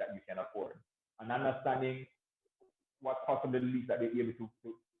what is it that you can afford. And understanding what possibly the least that they're able to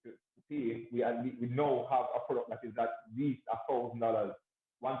pay, we now have a product that is at least $1,000,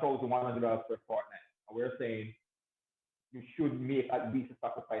 $1,100 per fortnight. And we're saying you should make at least a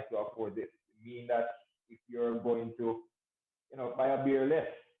sacrifice to afford this. Meaning that if you're going to, buy a beer less,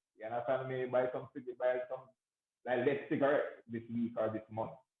 you understand me, buy some like less cigarette this week or this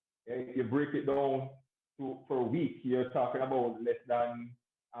month. Yeah, if you break it down to for a week, you're talking about less than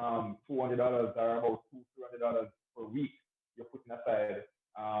 $200 or about $200 per week you're putting aside,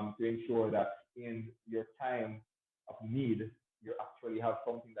 to ensure that in your time of need, you actually have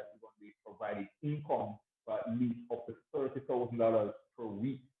something that is going to be providing income for at least up to $30,000 per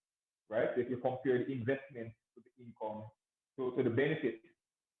week, right? So if you compare the investment to the income, to the benefit,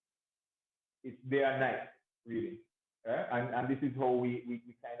 it's day and night, really. And this is how we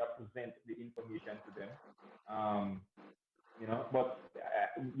kind of present the information to them. Um, but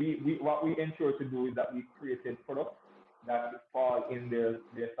what we ensure to do is that we created products that fall in their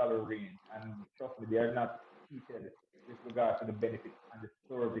salary range. And trust me, they are not cheated with regard to the benefits and the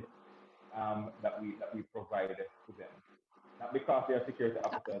service, that we provide to them. not because they are security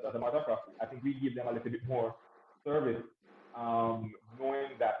officers. As a matter of fact, I think we give them a little bit more service,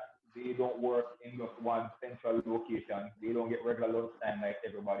 knowing that they don't work in just one central location. They don't get regular lunchtime like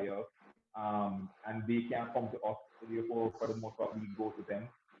everybody else, and they can come to us. So therefore, for the most part, we go to them.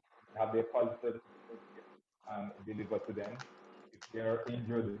 We have their policy services delivered to them. If they're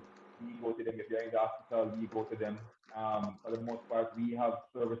injured, we go to them. If they're in the hospital, we go to them. For the most part, we have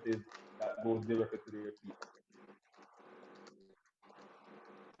services that goes directly to their feet.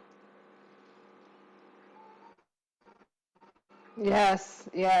 Yes,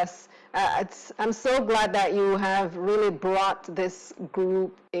 yes. I'm so glad that you have really brought this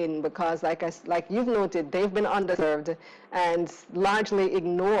group in because, like you've noted, they've been underserved and largely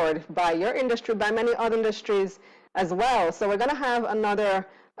ignored by your industry, by many other industries as well. So we're going to have another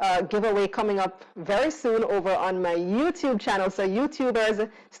giveaway coming up very soon over on my YouTube channel. So YouTubers,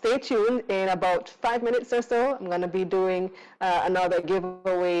 stay tuned. In about 5 minutes or so, I'm going to be doing another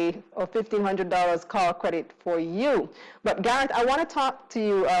giveaway of $1,500 call credit for you. But Gareth, I want to talk to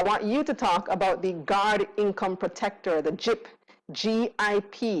you. I want you to talk about the Guard Income Protector, the GIP,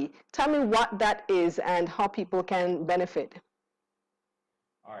 GIP. Tell me what that is and how people can benefit.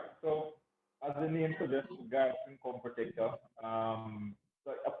 All right. So as the name suggests, guard income protector.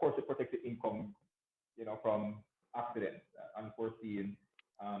 So of course, it protects the income, from accidents, unforeseen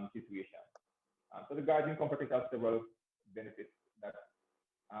situations. So the guard income protector has several benefits that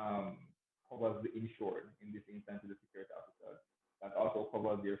um, covers the insured, in this instance, the security officers. That also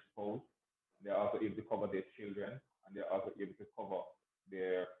covers their spouse. They're also able to cover their children, and they're also able to cover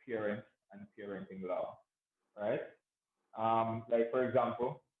their parents and parenting law, right? Like for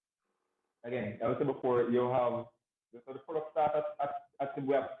example, again, I said before, you have so the product start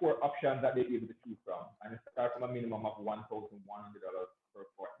we have four options that they're able to choose from, and it starts from a minimum of $1,100 per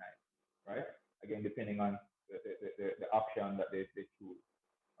fortnight, right? Again, depending on the option that they choose,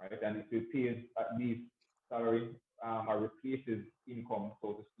 right? And if it pays at least salary or replaces income,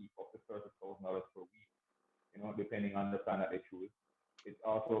 so to speak, up to $30,000 per week, depending on the plan that they choose. It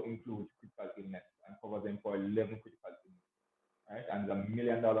also includes critical illness and covers them for 11 critical illness, right? And $1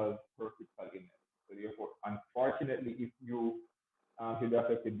 million per critical illness. So therefore, unfortunately, if you should be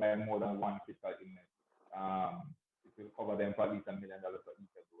affected by more than one critical illness, it will cover them for at least $1 million for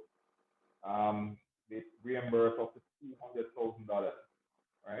each of those. They reimburse up to $200,000,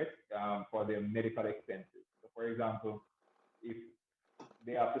 right, for their medical expenses. So, for example, if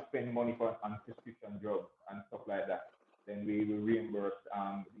they have to spend money on prescription drugs and stuff like that, then we will reimburse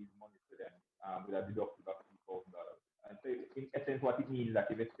these monies to them with a deductible of $2,000. And so, in essence, what it means is that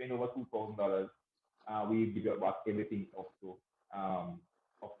if they spend over $2,000, we deduct back everything up to $200,000.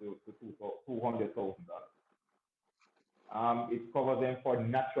 It covers them for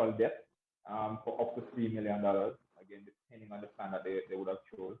natural death for up to $3 million, again, depending on the plan that they would have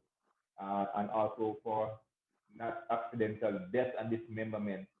chose, and also for not accidental death and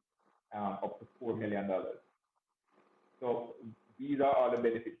dismemberment up to $4 million. So these are all the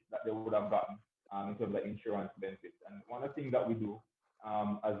benefits that they would have gotten in terms of insurance benefits. And one of the things that we do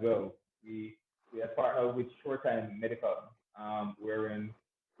as well, we are partnered with Short Time Medical, wherein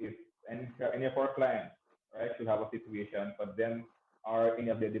if any of our clients, right, should have a situation for them or any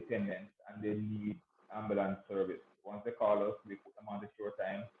of their dependents and they need ambulance service. Once they call us, we put them on the Short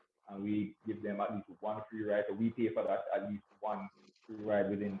Time and we give them at least one free ride. So we pay for that at least one free ride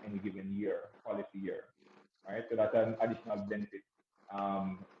within any given year, policy year, right? So that's an additional benefit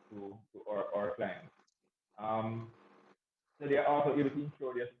to our clients. Um, so they are also able to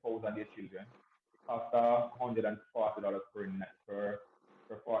insure their spouse and their children. It costs $140 per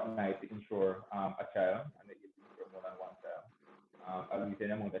fortnight to insure a child, and they able to insure more than one child, at least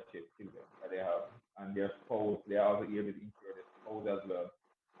an amount of children that they have. And their spouse, they are also able to insure their spouse as well,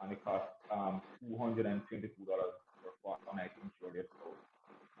 and it costs $222 per fortnight to insure their spouse.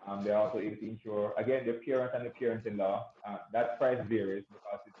 They're also able to insure, again, the parent and the parent-in-law. That price varies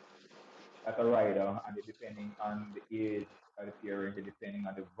because it's as a rider, and it depending on the age of the parent, and depending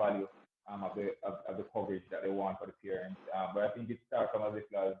on the value of the coverage that they want for the parent. But I think it starts from as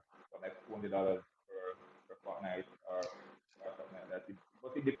little as from like $200 per fortnight or something like that.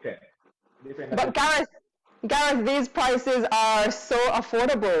 But it depends. It depends on But the need. Gareth, these prices are so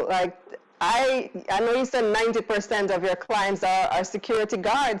affordable. Like I know you said 90% of your clients are security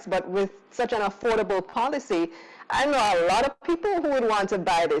guards, but with such an affordable policy, I know a lot of people who would want to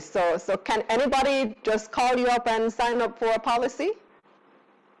buy this. So can anybody just call you up and sign up for a policy?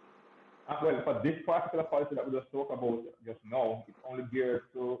 Well, for this particular policy that we just talked about just now, it's only geared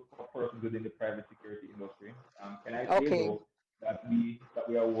to for persons within the private security industry. Can I say Okay. though that we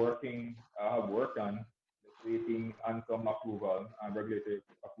are working have worked on just waiting on some approval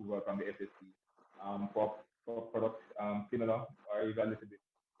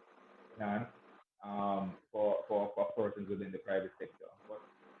enhanced for persons within the private sector. But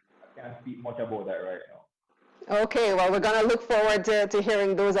I can't speak much about that right now. Okay, well, we're going to look forward to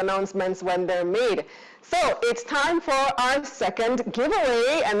hearing those announcements when they're made. So it's time for our second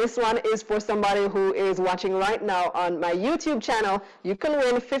giveaway, and this one is for somebody who is watching right now on my YouTube channel. You can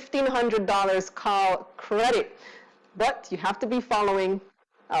win $1,500 call credit, but you have to be following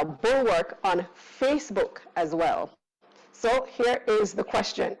Bulwark on Facebook as well. So here is the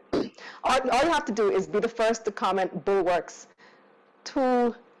question. All you have to do is be the first to comment Bulwark's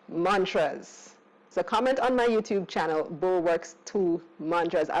 2 mantras. So comment on my YouTube channel, Bulwark's 2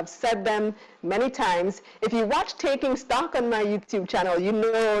 mantras. I've said them many times. If you watch Taking Stock on my YouTube channel, you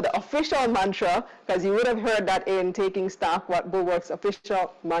know the official mantra, because you would have heard that in Taking Stock, what Bulwark's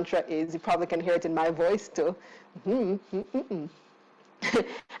official mantra is. You probably can hear it in my voice too. And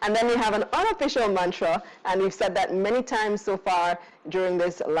then we have an unofficial mantra, and we've said that many times so far during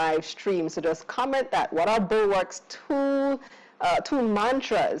this live stream. So just comment that. What are Bulwark's two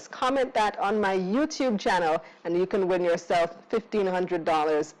mantras? Comment that on my YouTube channel, and you can win yourself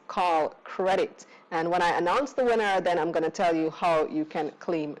 $1,500 call credit. And when I announce the winner, then I'm going to tell you how you can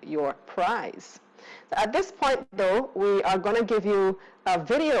claim your prize. So at this point, though, we are going to give you a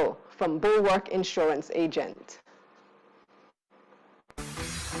video from Bulwark Insurance Agent.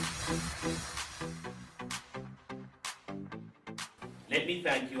 Let me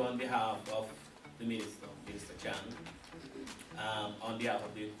thank you on behalf of the Minister, Minister Chan, on behalf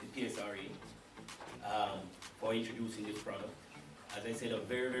of the PSRE, for introducing this product. As I said, a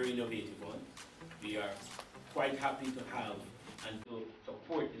very, very innovative one. We are quite happy to have and to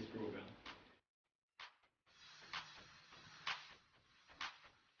support this program.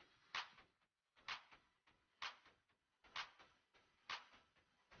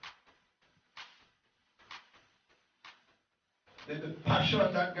 The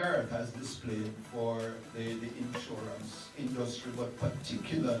passion that Gareth has displayed for the insurance industry, but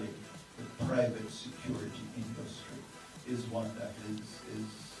particularly the private security industry, is one that is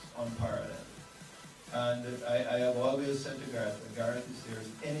unparalleled. And I have always said to Gareth, Gareth, if there's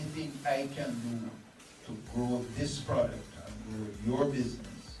anything I can do to grow this product and grow your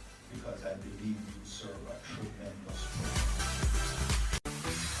business, because I believe you serve a tremendous purpose.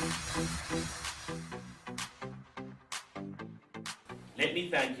 Let me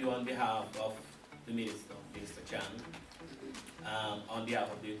thank you on behalf of the Minister, Minister Chan, on behalf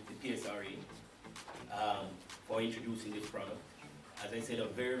of the PSRE, for introducing this product. As I said, a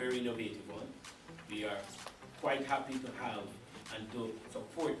very, very innovative one. We are quite happy to have and to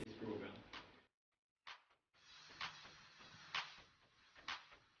support this program.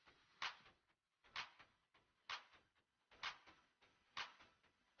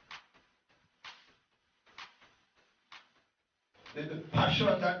 The passion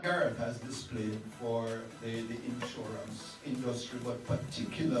that Gareth has displayed for the insurance industry, but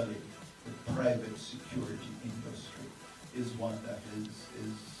particularly the private security industry, is one that is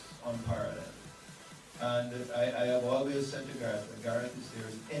unparalleled. And I have always said to Gareth, Gareth, if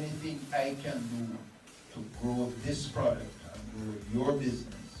there's anything I can do to grow this product and grow your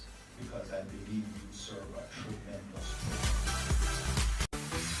business, because I believe you serve a tremendous purpose.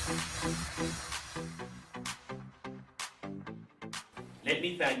 Let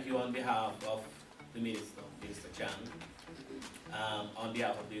me thank you on behalf of the Minister, Minister Chan, on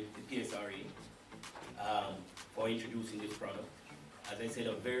behalf of the PSRE, for introducing this product. As I said,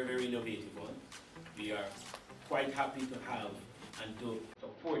 a very, very innovative one. We are quite happy to have and to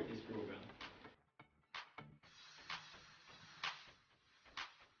support this program.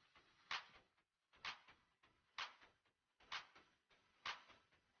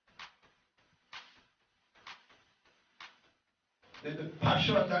 The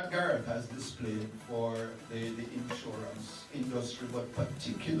passion that Gareth has displayed for the insurance industry, but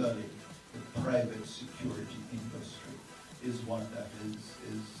particularly the private security industry, is one that is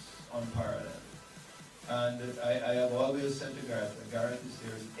unparalleled. And I have always said to Gareth, Gareth, if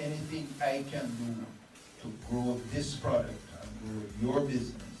there's anything I can do to grow this product and grow your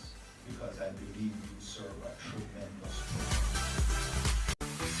business, because I believe you serve a tremendous purpose.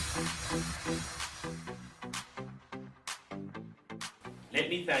 Let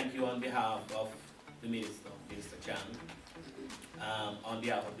me thank you on behalf of the Minister, Minister Chan, on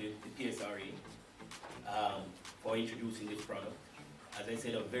behalf of the PSRE, for introducing this product. As I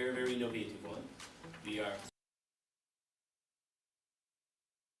said, a very, very innovative one. We are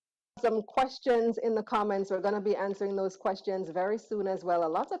some questions in the comments. We're going to be answering those questions very soon as well. A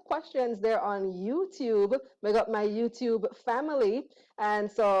lot of questions there on YouTube. We got my YouTube family.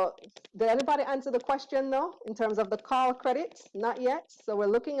 And so, did anybody answer the question though, in terms of the call credit? Not yet. So, we're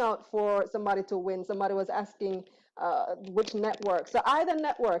looking out for somebody to win. Somebody was asking which network. So, either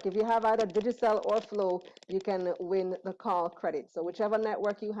network, if you have either Digicel or Flow, you can win the call credit. So, whichever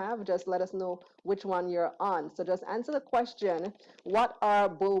network you have, just let us know which one you're on. So, just answer the question, what are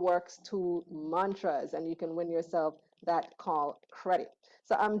Bulwark's 2 mantras? And you can win yourself that call credit.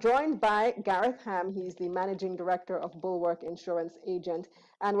 So I'm joined by Gareth Hamm. He's the managing director of Bulwark Insurance Agent.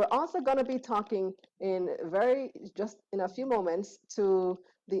 And we're also going to be talking just in a few moments to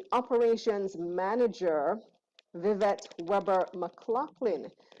the operations manager, Vivette Weber McLaughlin.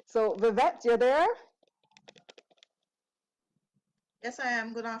 So Vivette, you're there? Yes, I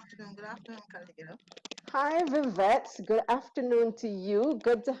am. Good afternoon. Good afternoon, Kalilah. Hi, Vivette. Good afternoon to you.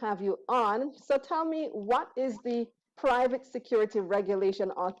 Good to have you on. So tell me, what is the Private Security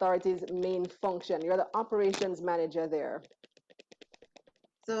Regulation Authority's main function? You're the operations manager there.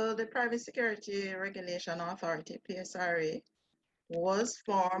 So the Private Security Regulation Authority, PSRA, was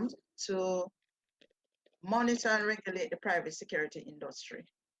formed to monitor and regulate the private security industry.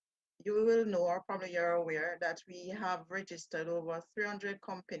 You will know, or probably you're aware, that we have registered over 300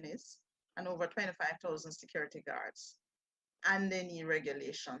 companies and over 25,000 security guards, and they need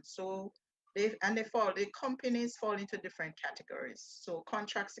regulation. So the companies fall into different categories. So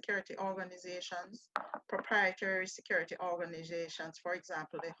contract security organizations, proprietary security organizations, for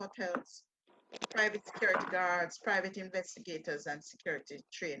example, the hotels, private security guards, private investigators, and security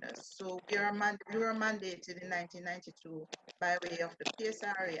trainers. So we were mandated in 1992 by way of the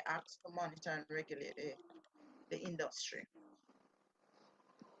PSRA Act to monitor and regulate the industry.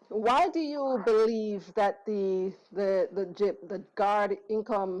 Why do you believe that the guard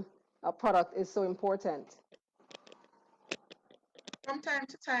income product is so important? From time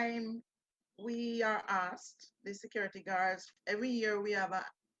to time, we are asked, the security guards, every year we have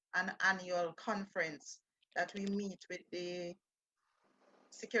an annual conference that we meet with the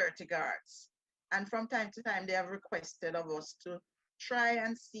security guards. And from time to time, they have requested of us to try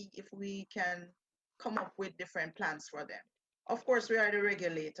and see if we can come up with different plans for them. Of course, we are the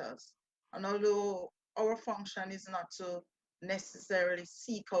regulators. And although our function is not to necessarily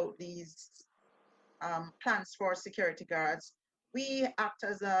seek out these plans for security guards, we act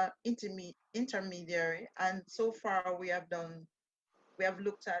as an intermediary. And so far, we have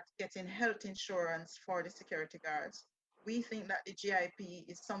looked at getting health insurance for the security guards. We think that the GIP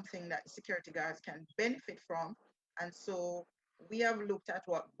is something that security guards can benefit from. And so we have looked at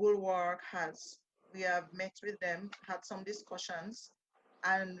what Bulwark has. We have met with them, had some discussions,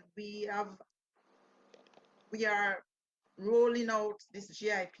 and we are rolling out this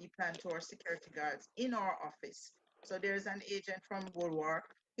GIP plan to our security guards in our office. So there's an agent from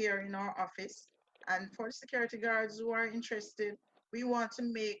Bulwark here in our office. And for security guards who are interested, we want to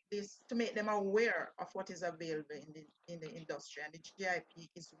make them aware of what is available in the industry, and the GIP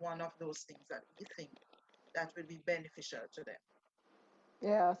is one of those things that we think that will be beneficial to them.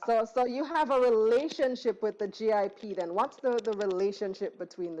 Yeah, so you have a relationship with the GIP then. What's the relationship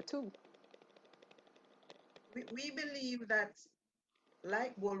between the two? We believe that,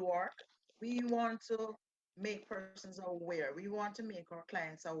 like Bulwark, we want to make persons aware. We want to make our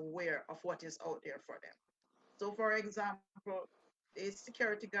clients aware of what is out there for them. So for example, the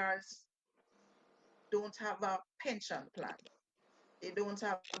security guards don't have a pension plan. They don't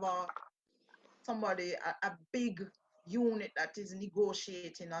have a big unit that is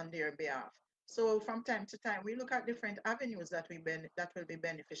negotiating on their behalf. So from time to time, we look at different avenues that will be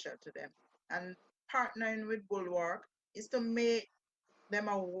beneficial to them. And partnering with Bulwark is to make them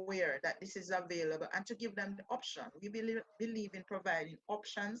aware that this is available and to give them the option. We believe in providing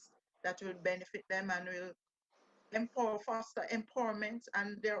options that will benefit them and will foster empowerment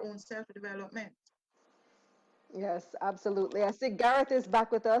and their own self-development. Yes, absolutely. I see Gareth is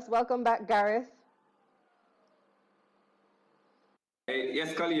back with us. Welcome back, Gareth. Hey,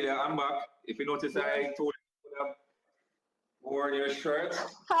 yes, Kalilah, I'm back. If you notice, I told you to have worn your shirt.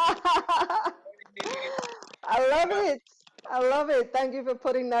 I love it. I love it. Thank you for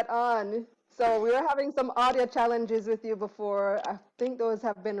putting that on. So we were having some audio challenges with you before. I think those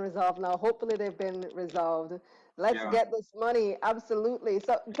have been resolved now. Hopefully they've been resolved. Let's get this money. Absolutely.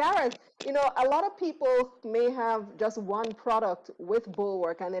 So Gareth, a lot of people may have just one product with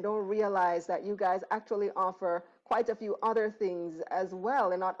Bulwark and they don't realize that you guys actually offer quite a few other things as well.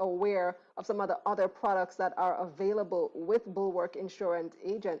 They're not aware of some of the other products that are available with Bulwark Insurance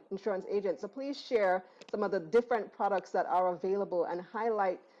Agent. So please share some of the different products that are available and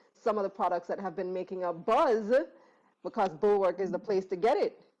highlight some of the products that have been making a buzz because Bulwark is the place to get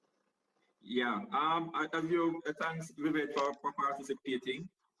it. Yeah. As you, thanks, Vivek, for participating.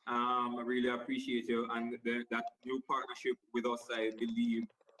 I really appreciate you, and that new partnership with us, I believe,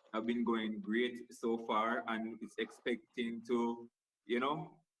 have been going great so far, and it's expecting to, you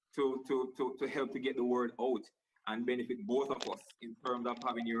know, to help to get the word out and benefit both of us in terms of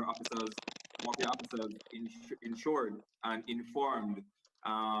having your officers, some of your officers insured and informed,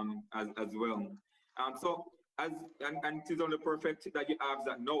 as well. So as and it is only perfect that you ask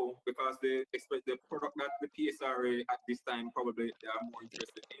that no, because the product that the PSRA at this time probably they are more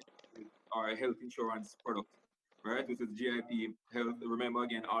interested in is our health insurance product, right? This is GIP Health. Remember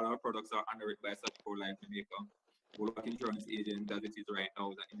again, all our products are underwritten by Sagicor Life Jamaica. Bulwark Insurance Agent, as it is right now,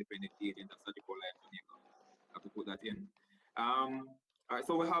 is an independent agent of Sagicor Life Jamaica. I have to put that in. All right,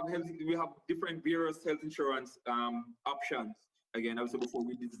 so we have different various health insurance options. Again, also before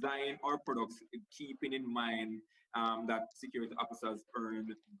we design our products, keeping in mind that security officers earn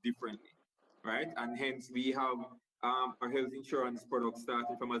differently, right? And hence we have our health insurance products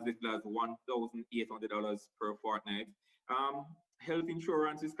starting from as little as $1,800 per fortnight. Health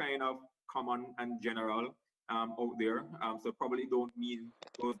insurance is kind of common and general out there, so probably doesn't need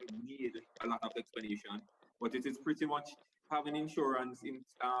a lot of explanation, but it is pretty much having insurance in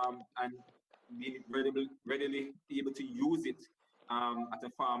and being readily able to use it at a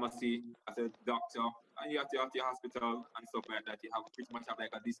pharmacy, at a doctor, and you at your hospital and stuff like that. You have pretty much have like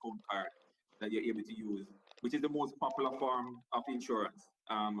a discount card that you're able to use, which is the most popular form of insurance.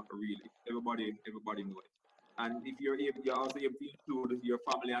 Really, everybody know it. And if you're also able to include your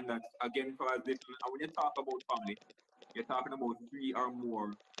family and that again for as little. And when you talk about family, you're talking about three or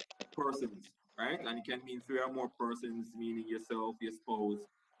more persons, right? And it can mean three or more persons, meaning yourself, your spouse,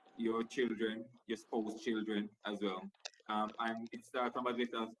 your children, your spouse children as well. And it starts from as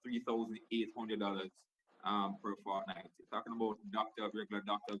little as $3,800 per fortnight. You're talking about regular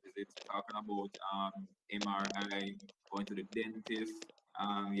doctor visits, talking about MRI, going to the dentist,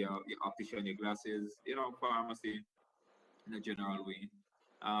 your optician, your glasses, pharmacy in a general way.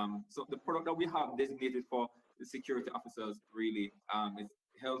 So the product that we have designated for the security officers really is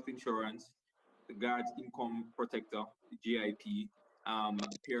health insurance, the guard's income protector, the GIP,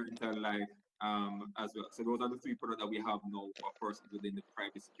 parental life as well. So those are the three products that we have now for persons within the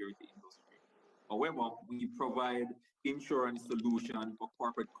private security industry. However, we provide insurance solution for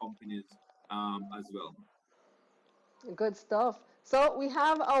corporate companies as well. Good stuff. So we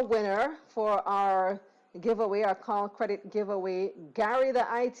have a winner for our giveaway, our call credit giveaway. Gary, the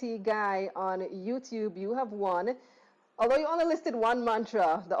IT guy on YouTube, you have won. Although you only listed one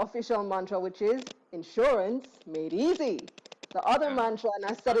mantra, the official mantra, which is insurance made easy. The other mantra, and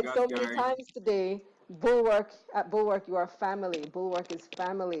I said it so many times today, Bulwark, at Bulwark, you are family. Bulwark is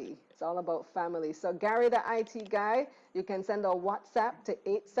family. It's all about family. So Gary, the IT guy, you can send a WhatsApp to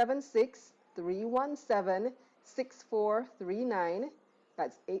 876 317 6439.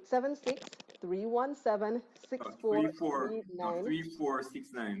 That's 876 317 6439.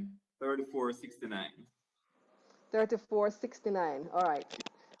 3469. 3469. 3469. All right.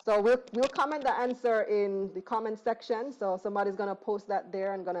 So we'll comment the answer in the comment section. So somebody's going to post that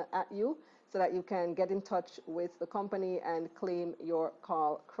there and going to at you so that you can get in touch with the company and claim your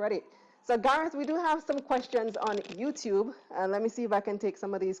call credit. So Gareth, we do have some questions on YouTube. And let me see if I can take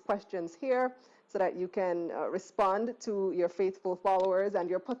some of these questions here so that you can respond to your faithful followers and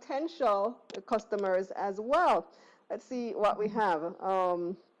your potential customers as well. Let's see what we have.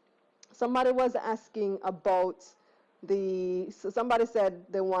 Somebody was asking about so somebody said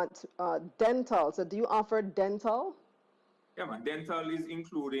they want dental. So do you offer dental? Yeah, man. Dental is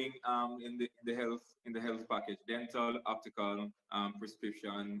including in the health package. Dental, optical,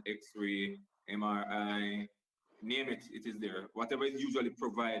 prescription, X-ray, MRI, name it, it is there. Whatever is usually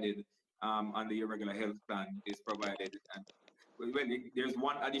provided under your regular health plan is provided. And there's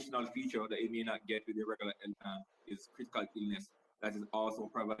one additional feature that you may not get with your regular health plan is critical illness that is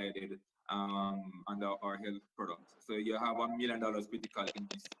also provided under our health products. So you have $1 million critical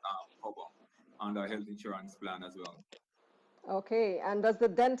illness cover under our health insurance plan as well. Okay, and does the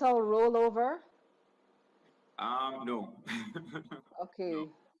dental roll over? No. Okay, no.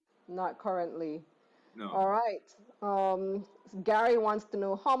 Not currently. No. All right. Gary wants to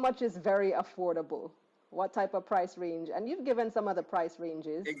know how much is very affordable? What type of price range? And you've given some of the price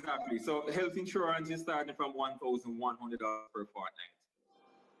ranges. Exactly. So health insurance is starting from $1,100 per fortnight.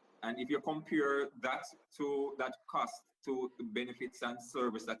 And if you compare that to that cost to the benefits and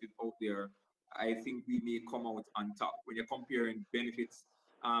service that is out there, I think we may come out on top when you're comparing benefits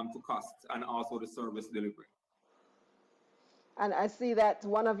to costs and also the service delivery. And I see that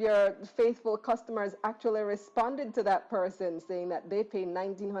one of your faithful customers actually responded to that person saying that they pay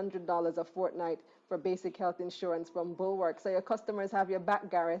 $1,900 a fortnight for basic health insurance from Bulwark. So your customers have your back,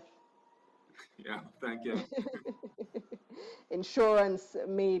 Gareth. Yeah, thank you. Insurance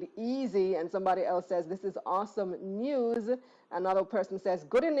made easy, and somebody else says this is awesome news. Another person says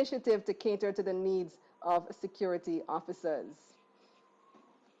good initiative to cater to the needs of security officers.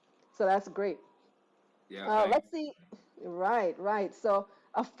 So that's great. Yeah, thanks. Let's see. Right, right. So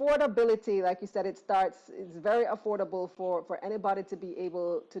affordability, like you said, it's very affordable for anybody to be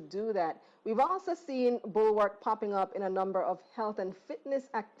able to do that. We've also seen Bulwark popping up in a number of health and fitness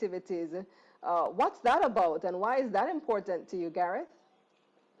activities. What's that about, and why is that important to you, Gareth?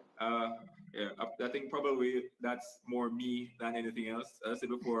 Yeah, I think probably that's more me than anything else. As I said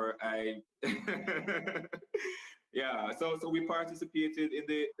before, yeah. So we participated in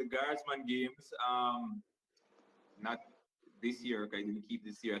the Guardsman Games. Not this year. 'Cause I didn't keep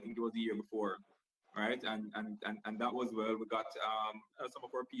this year. I think it was the year before, right? And that was well. We got some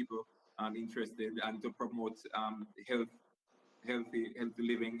of our people interested and to promote healthy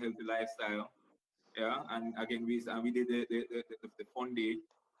living, healthy lifestyle. Yeah, and again, we did the fun day,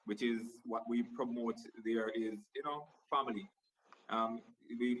 which is what we promote there is, family. Um,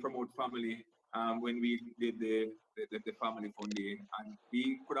 we promote family when we did the family fun day, and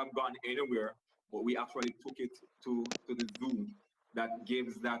we could have gone anywhere, but we actually took it to the zoo. That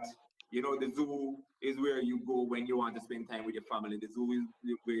gives that, the zoo is where you go when you want to spend time with your family. The zoo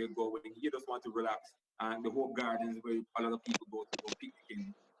is where you go when you just want to relax, and the Hope Gardens is where a lot of people go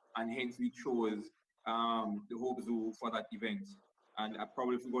picnicking, and hence we chose the Hope Zoo for that event. And I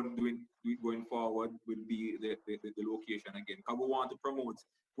probably, if we're going to do it going forward, will be the location again. Because we want to promote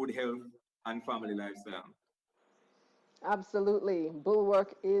good health and family lifestyle. Absolutely.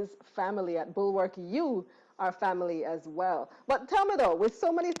 Bulwark is family. At Bulwark, you are family as well. But tell me though, with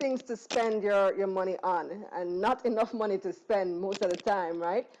so many things to spend your money on and not enough money to spend most of the time,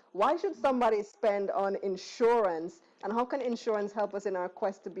 right? Why should somebody spend on insurance? And how can insurance help us in our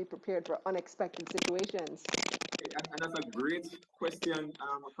quest to be prepared for unexpected situations? And that's a great question,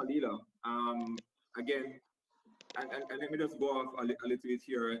 Kalilah. Again, and let me just go off a little bit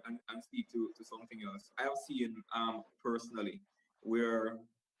here and speak to something else. I have seen personally where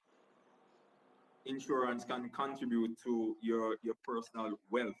insurance can contribute to your personal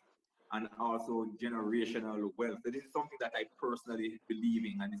wealth and also generational wealth. So this is something that I personally believe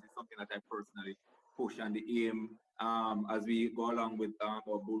in, and this is something that I personally push. And the aim, as we go along with our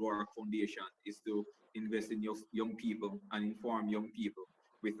Bulwark Foundation, is to invest in young people and inform young people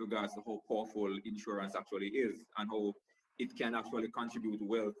with regards to how powerful insurance actually is and how it can actually contribute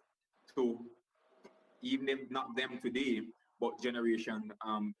wealth to even if not them today, but generation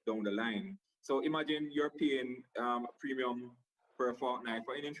down the line. So imagine you're paying premium per fortnight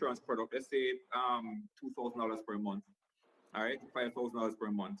for an insurance product, let's say $2,000 per month, all right, $5,000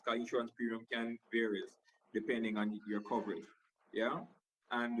 per month. Because insurance premium can vary depending on your coverage, yeah.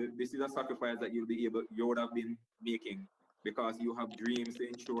 And this is a sacrifice that you would have been making because you have dreams to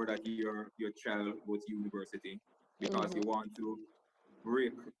ensure that your child goes to university because you want to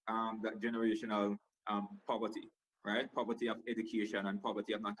break that generational poverty, right? Poverty of education and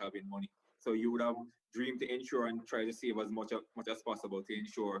poverty of not having money. So you would have dreamed to ensure and try to save as much as possible to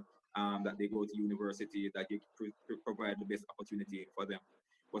ensure that they go to university, that you provide the best opportunity for them.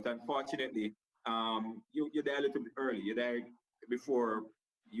 But unfortunately, you're there a little bit early. You're there before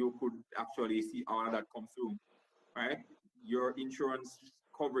you could actually see all of that come through, right? Your insurance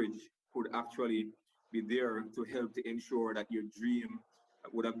coverage could actually be there to help to ensure that your dream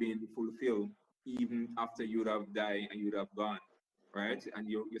would have been fulfilled even after you'd have died and you'd have gone, right? And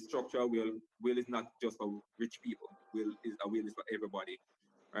your structure will is not just for rich people. Will is for everybody,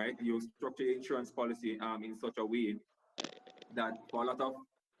 right? You structure your insurance policy in such a way that for a lot of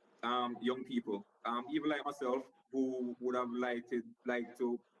young people, even like myself, who would have liked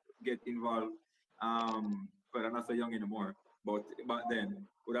to get involved, but I'm not so young anymore. But back then,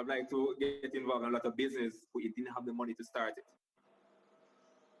 would have liked to get involved in a lot of business, but it didn't have the money to start it.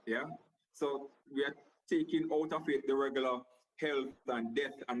 Yeah. So we are taking out of it the regular health and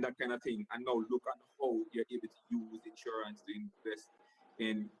death and that kind of thing, and now look at how you're able to use insurance to invest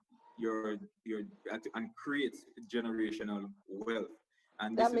in your and create generational wealth.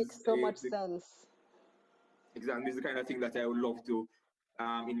 And this That is makes so much sense. exactly this is the kind of thing that I would love to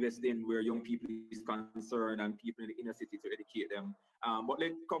invest in, where young people is concerned and people in the inner city to educate them. But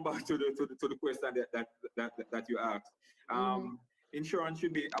let's come back to the question that you asked. Hmm. Insurance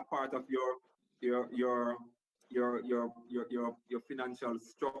should be a part of your your your financial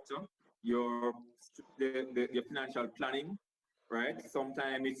structure, your financial planning, right?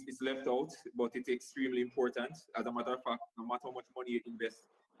 Sometimes it's left out, but it's extremely important. As a matter of fact, no matter how much money you invest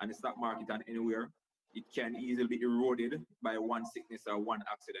in the stock market and anywhere, it can easily be eroded by one sickness or one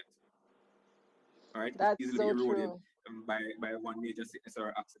accident. All right, it's That's easily so eroded true. by one major sickness or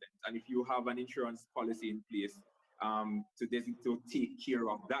accident. And if you have an insurance policy in place to take care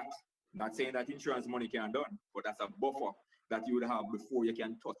of that, not saying that insurance money can done, but that's a buffer that you would have before you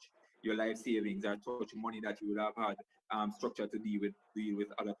can touch your life savings or touch money that you would have had structured to deal with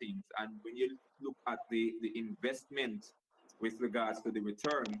other things. And when you look at the investment with regards to the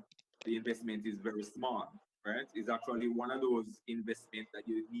return, the investment is very small, right? It's actually one of those investments that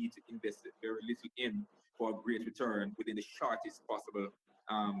you need to invest very little in for a great return within the shortest possible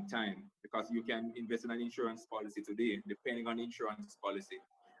time, because you can invest in an insurance policy today, depending on the insurance policy,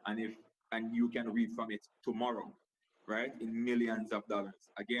 and you can read from it tomorrow, right? In millions of dollars.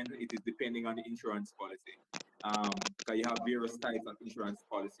 Again, it is depending on the insurance policy, because you have various types of insurance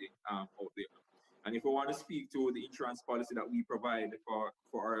policy out there. And if we want to speak to the insurance policy that we provide for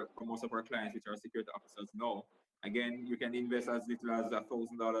most of our clients, which are security officers now, again, you can invest as little as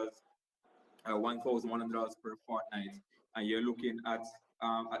 $1,000, $1,100 per fortnight, and you're looking at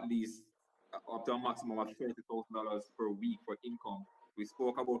least up to a maximum of $30,000 per week for income. We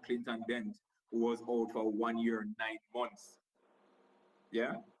spoke about Clinton Dent, who was out for 1 year, 9 months.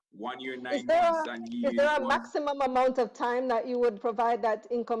 Yeah, 1 year, Is 9 months, and is he there a was maximum amount of time that you would provide that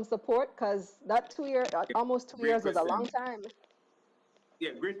income support? Because that 2 year, almost two great years is a long question. time.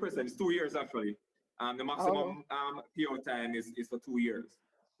 Yeah, great question. It's 2 years actually. The Oh, maximum payout time is for 2 years,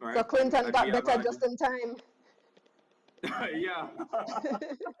 so right? Clinton And we got have better had, just in time. yeah,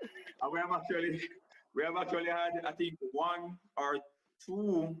 and we have actually had, I think, one or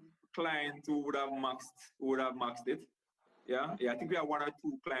two clients who would have maxed it. Yeah, I think we have one or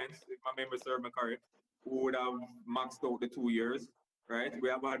two clients, if my memory serves me correct, who would have maxed out the 2 years, right? We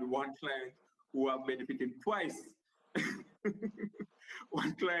have had one client who have benefited twice.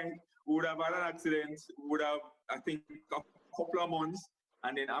 One client who would have had an accident, would have, I think, a couple of months,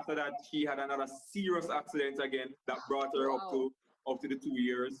 and then after that, she had another serious accident again that brought her up Wow. to the 2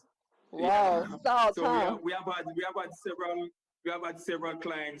 years. Wow. Yeah. Salt, So huh? we have had several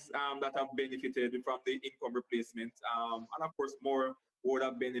clients that have benefited from the income replacement, and of course more would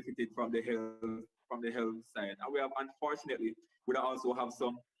have benefited from the health side. And we have, unfortunately, we also have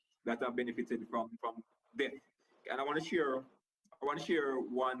some that have benefited from death. And I want to share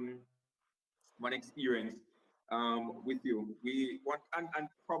one experience with you. And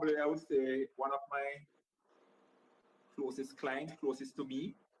probably I would say one of my closest to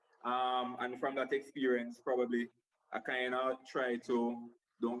me. And from that experience, probably I kind of try to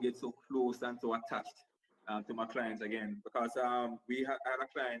don't get so close and so attached to my clients again, because we had a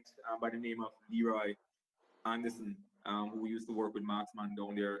client by the name of Leroy Anderson, who used to work with Marksman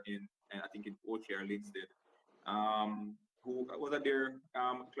down there I think in Ochi or Linstead, who was a dear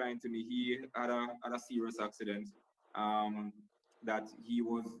client to me. He had a serious accident um, that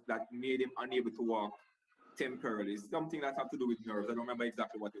made him unable to walk temporarily. Something that had to do with nerves. I don't remember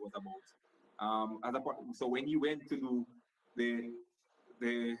exactly what it was about. So when he went to do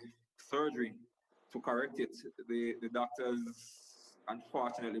the surgery to correct it, the doctors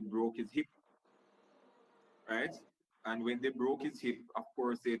unfortunately broke his hip, right? And when they broke his hip, of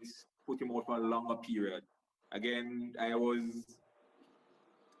course, it put him out for a longer period. Again, I was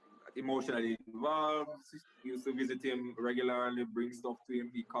emotionally involved. Used to visit him regularly, bring stuff to him.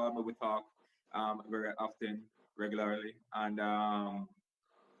 He called me, we talk very often, regularly, and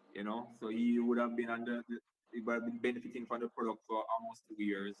so he would have been he would have been benefiting from the product for almost 2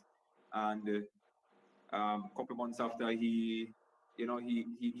 years, and a couple months after he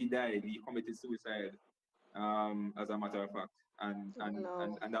died. He committed suicide, as a matter of fact, and Oh, and and,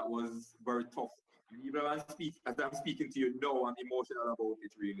 no. and that was very tough. Even as I'm speaking to you now, I'm emotional about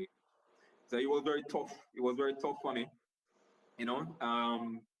it really. So it was very tough. It was very tough for me, you know,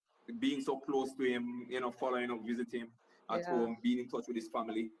 being so close to him, following up, visiting him at Yeah. home, being in touch with his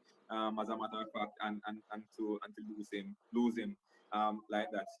family, as a matter of fact, and to lose him like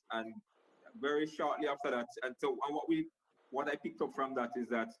that. And very shortly after that, and so and what I picked up from that is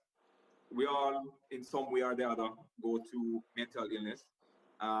that we all, in some way or the other, go through mental illness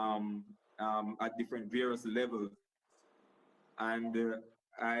um, at different various levels. And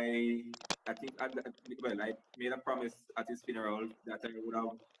I think, I made a promise at his funeral that I would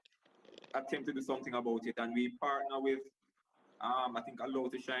have attempt to do something about it. And we partner with, I think, Allow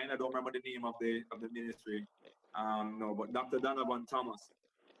to Shine. I don't remember the name of the ministry. No, but Dr. Donovan Thomas,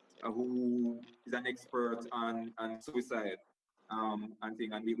 who is an expert on suicide, and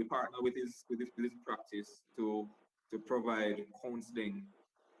thing. And we partner with his practice to provide counseling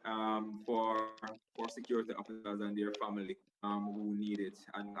for security officers and their family who need it.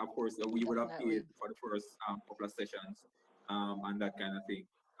 And of course, we would have paid Definitely. for the first couple of sessions and that kind of thing.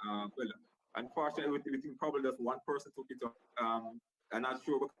 Well, unfortunately, we think probably just one person took it up. I'm not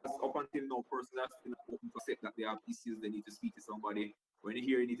sure because up until now, persons are still not open to accept that they have issues. They need to speak to somebody. When you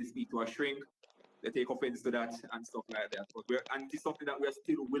hear you need to speak to a shrink, they take offense to that and stuff like that. But and it's something that we're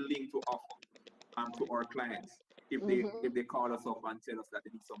still willing to offer to our clients if they call us up and tell us that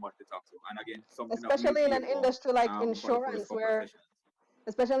they need someone to talk to. And again, something that we Especially in pay an industry like for the first insurance, couple of where sessions.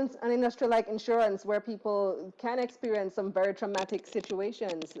 especially in an industry like insurance, where people can experience some very traumatic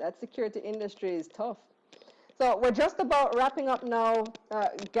situations. That security industry is tough. So we're just about wrapping up now,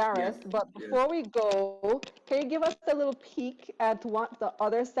 Yes, Gareth. But yes. before we go, can you give us a little peek at what the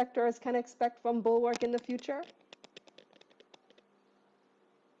other sectors can expect from Bulwark in the future?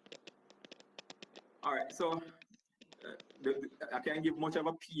 All right. So I can't give much of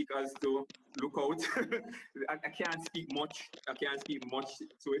a peek as to look out. I can't speak much. I can't speak much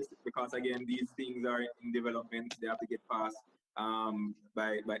to it because again, these things are in development. They have to get passed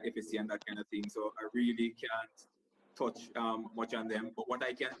by FSC and that kind of thing. So I really can't touch much on them. But what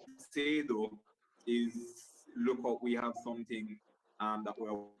I can say though is look out. We have something that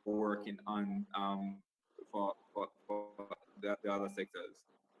we're working on for the other sectors.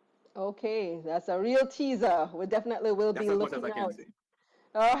 Okay, that's a real teaser. We definitely will That's be as much as I looking can out. say.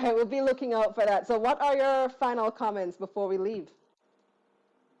 All right, we'll be looking out for that. So, what are your final comments before we leave?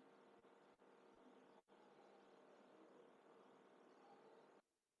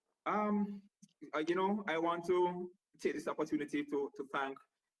 Um, I want to take this opportunity to thank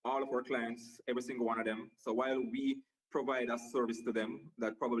all of our clients, every single one of them. So while we provide a service to them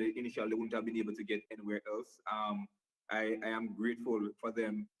that probably initially wouldn't have been able to get anywhere else, I am grateful for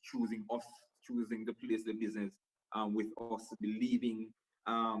them choosing us, choosing to place the business with us, believing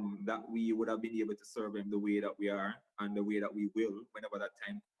that we would have been able to serve them the way that we are and the way that we will whenever that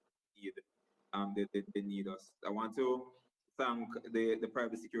time need they need us. I want to thank the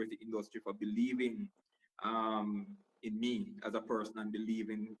private security industry for believing um, in me as a person and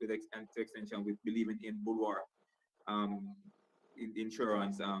believing and to extension with believing in Bulwark um, in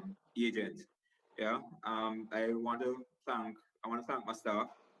insurance agent. Yeah. I want to thank my staff.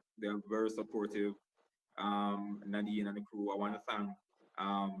 They're very supportive. Nadine and the crew. I want to thank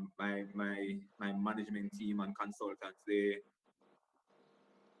my management team and consultants. They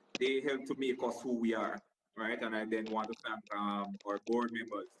help to make us who we are, right? And I then want to thank our board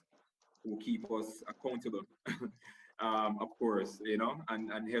members who keep us accountable, of course,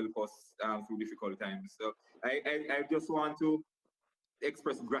 and help us through difficult times. So I just want to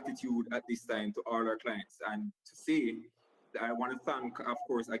express gratitude at this time to all our clients and to say that I want to thank, of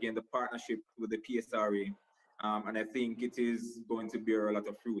course, again, the partnership with the PSRA. And I think it is going to bear a lot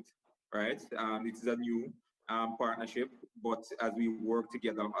of fruit, right? It is a new partnership, but as we work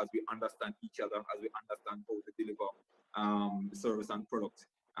together, as we understand each other, as we understand how to deliver service and product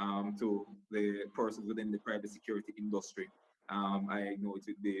to the persons within the private security industry, I know it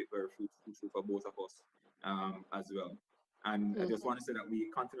will be very fruitful for both of us as well. And I just want to say that we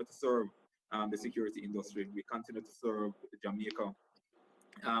continue to serve the security industry. We continue to serve Jamaica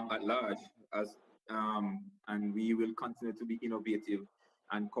at large, and we will continue to be innovative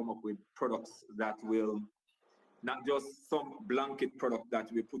and come up with products that will not just some blanket product that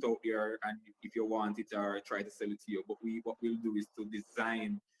we put out there and if you want it or try to sell it to you, but what we'll do is to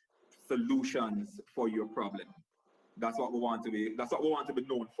design solutions for your problem. That's what we want to be. That's what we want to be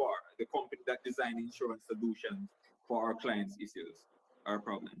known for. The company that design insurance solutions for our clients' issues, our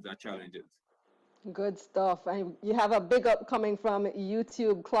problems, our challenges. Good stuff. And you have a big up coming from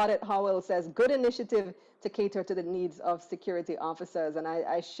YouTube. Claudette Howell says, good initiative to cater to the needs of security officers. And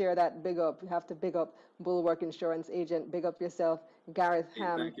I share that big up. You have to big up Bulwark Insurance Agent. Big up yourself, Gareth Hey,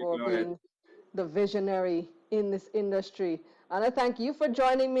 Hamm, thank you, for Claudia. being the visionary in this industry. And I thank you for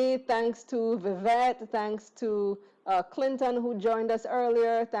joining me. Thanks to Vivette. Thanks to Clinton, who joined us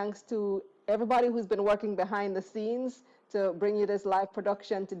earlier. Thanks to everybody who's been working behind the scenes to bring you this live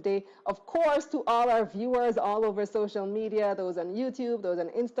production today. Of course, to all our viewers all over social media, those on YouTube, those on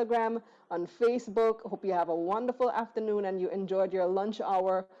Instagram, on Facebook. Hope you have a wonderful afternoon and you enjoyed your lunch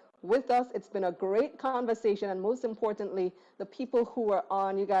hour with us. It's been a great conversation, and most importantly, the people who were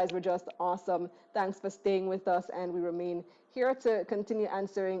on, you guys were just awesome. Thanks for staying with us, and we remain here to continue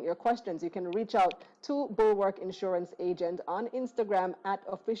answering your questions. You can reach out to Bulwark Insurance Agent on Instagram at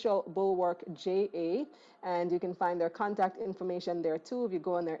officialbulwarkja, and you can find their contact information there too. If you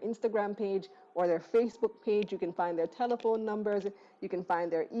go on their Instagram page or their Facebook page, you can find their telephone numbers, you can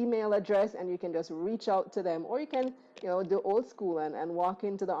find their email address, and you can just reach out to them. Or you can, do old school and walk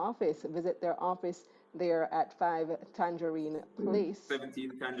into the office, visit their office there at 5 Tangerine Place.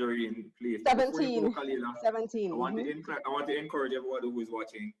 17 Tangerine Place. 17. Before you go, Kalilah, 17. I want to encourage everyone who is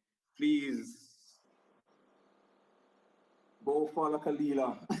watching, please go follow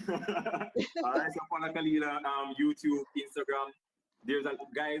Kalilah. All right, so follow Kalilah, YouTube, Instagram. There's a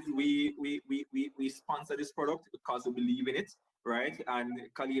guys, we sponsor this product because we believe in it, right? And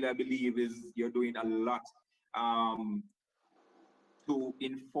Kalilah, I believe you're doing a lot to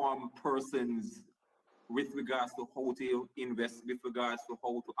inform persons with regards to how to invest, with regards to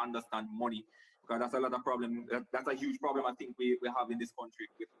how to understand money, because that's a lot of problem. That's a huge problem I think we have in this country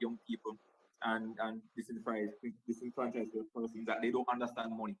with young people and disenfranchised persons, that they don't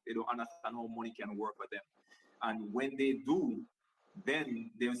understand money. They don't understand how money can work for them. And when they do,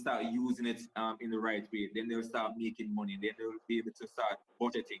 then they'll start using it in the right way. Then they'll start making money. Then they'll be able to start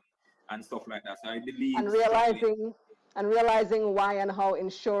budgeting and stuff like that. So I believe and realizing why and how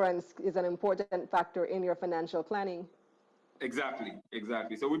insurance is an important factor in your financial planning. Exactly.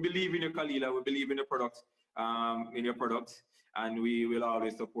 So we believe in your Kalilah, we believe in the product, and we will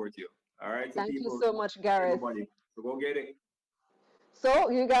always support you. All right. So Thank you so much, Gareth. Everybody, so go get it. So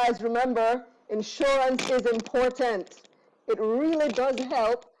you guys remember, insurance is important. It really does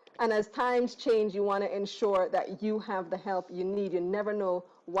help. And as times change, you want to ensure that you have the help you need. You never know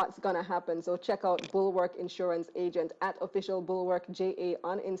what's going to happen. So check out Bulwark Insurance Agent at officialbulwarkja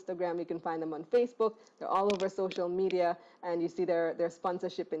on Instagram. You can find them on Facebook. They're all over social media. And you see their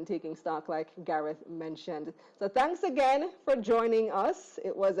sponsorship in Taking Stock, like Gareth mentioned. So thanks again for joining us.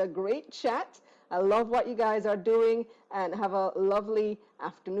 It was a great chat. I love what you guys are doing. And have a lovely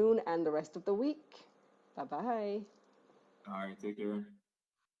afternoon and the rest of the week. Bye-bye. All right, take care.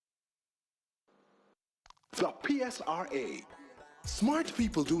 The PSRA. Smart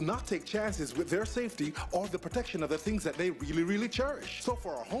people do not take chances with their safety or the protection of the things that they really, really cherish. So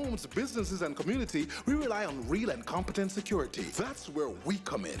for our homes, businesses, and community, we rely on real and competent security. That's where we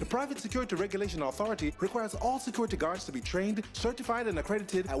come in. The Private Security Regulation Authority requires all security guards to be trained, certified, and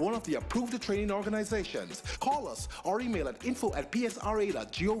accredited at one of the approved training organizations. Call us or email at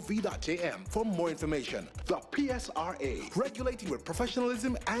info@psra.gov.jm for more information. The PSRA, regulating with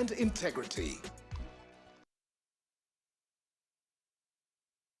professionalism and integrity.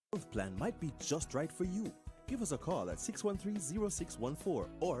 Health plan might be just right for you. Give us a call at 613-0614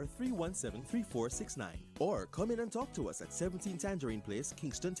 or 317-3469. Or come in and talk to us at 17 Tangerine Place,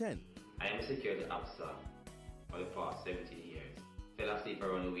 Kingston 10. I am a security officer for the past 17 years. Fell asleep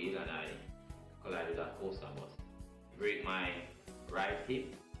around the wheel and I collided with a coaster bus. Break my right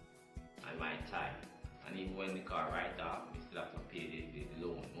hip and my thigh. And even when the car right off, we still have to pay the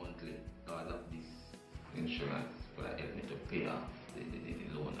loan monthly. Because of this insurance, but it helped me to pay off the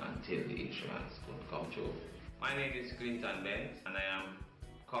loan until the insurance could come through. My name is Clinton Benz and I am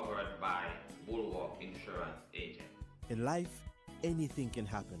covered by Bulwark Insurance Agent. In life, anything can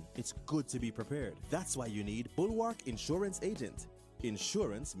happen. It's good to be prepared. That's why you need Bulwark Insurance Agent.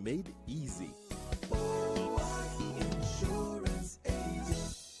 Insurance made easy. Bulwark Insurance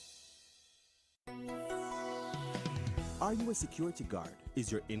Agent. Are you a security guard?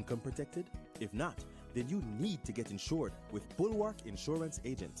 Is your income protected? If not, then you need to get insured with Bulwark Insurance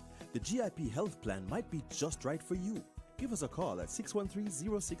Agent. The GIP health plan might be just right for you. Give us a call at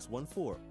 613-0614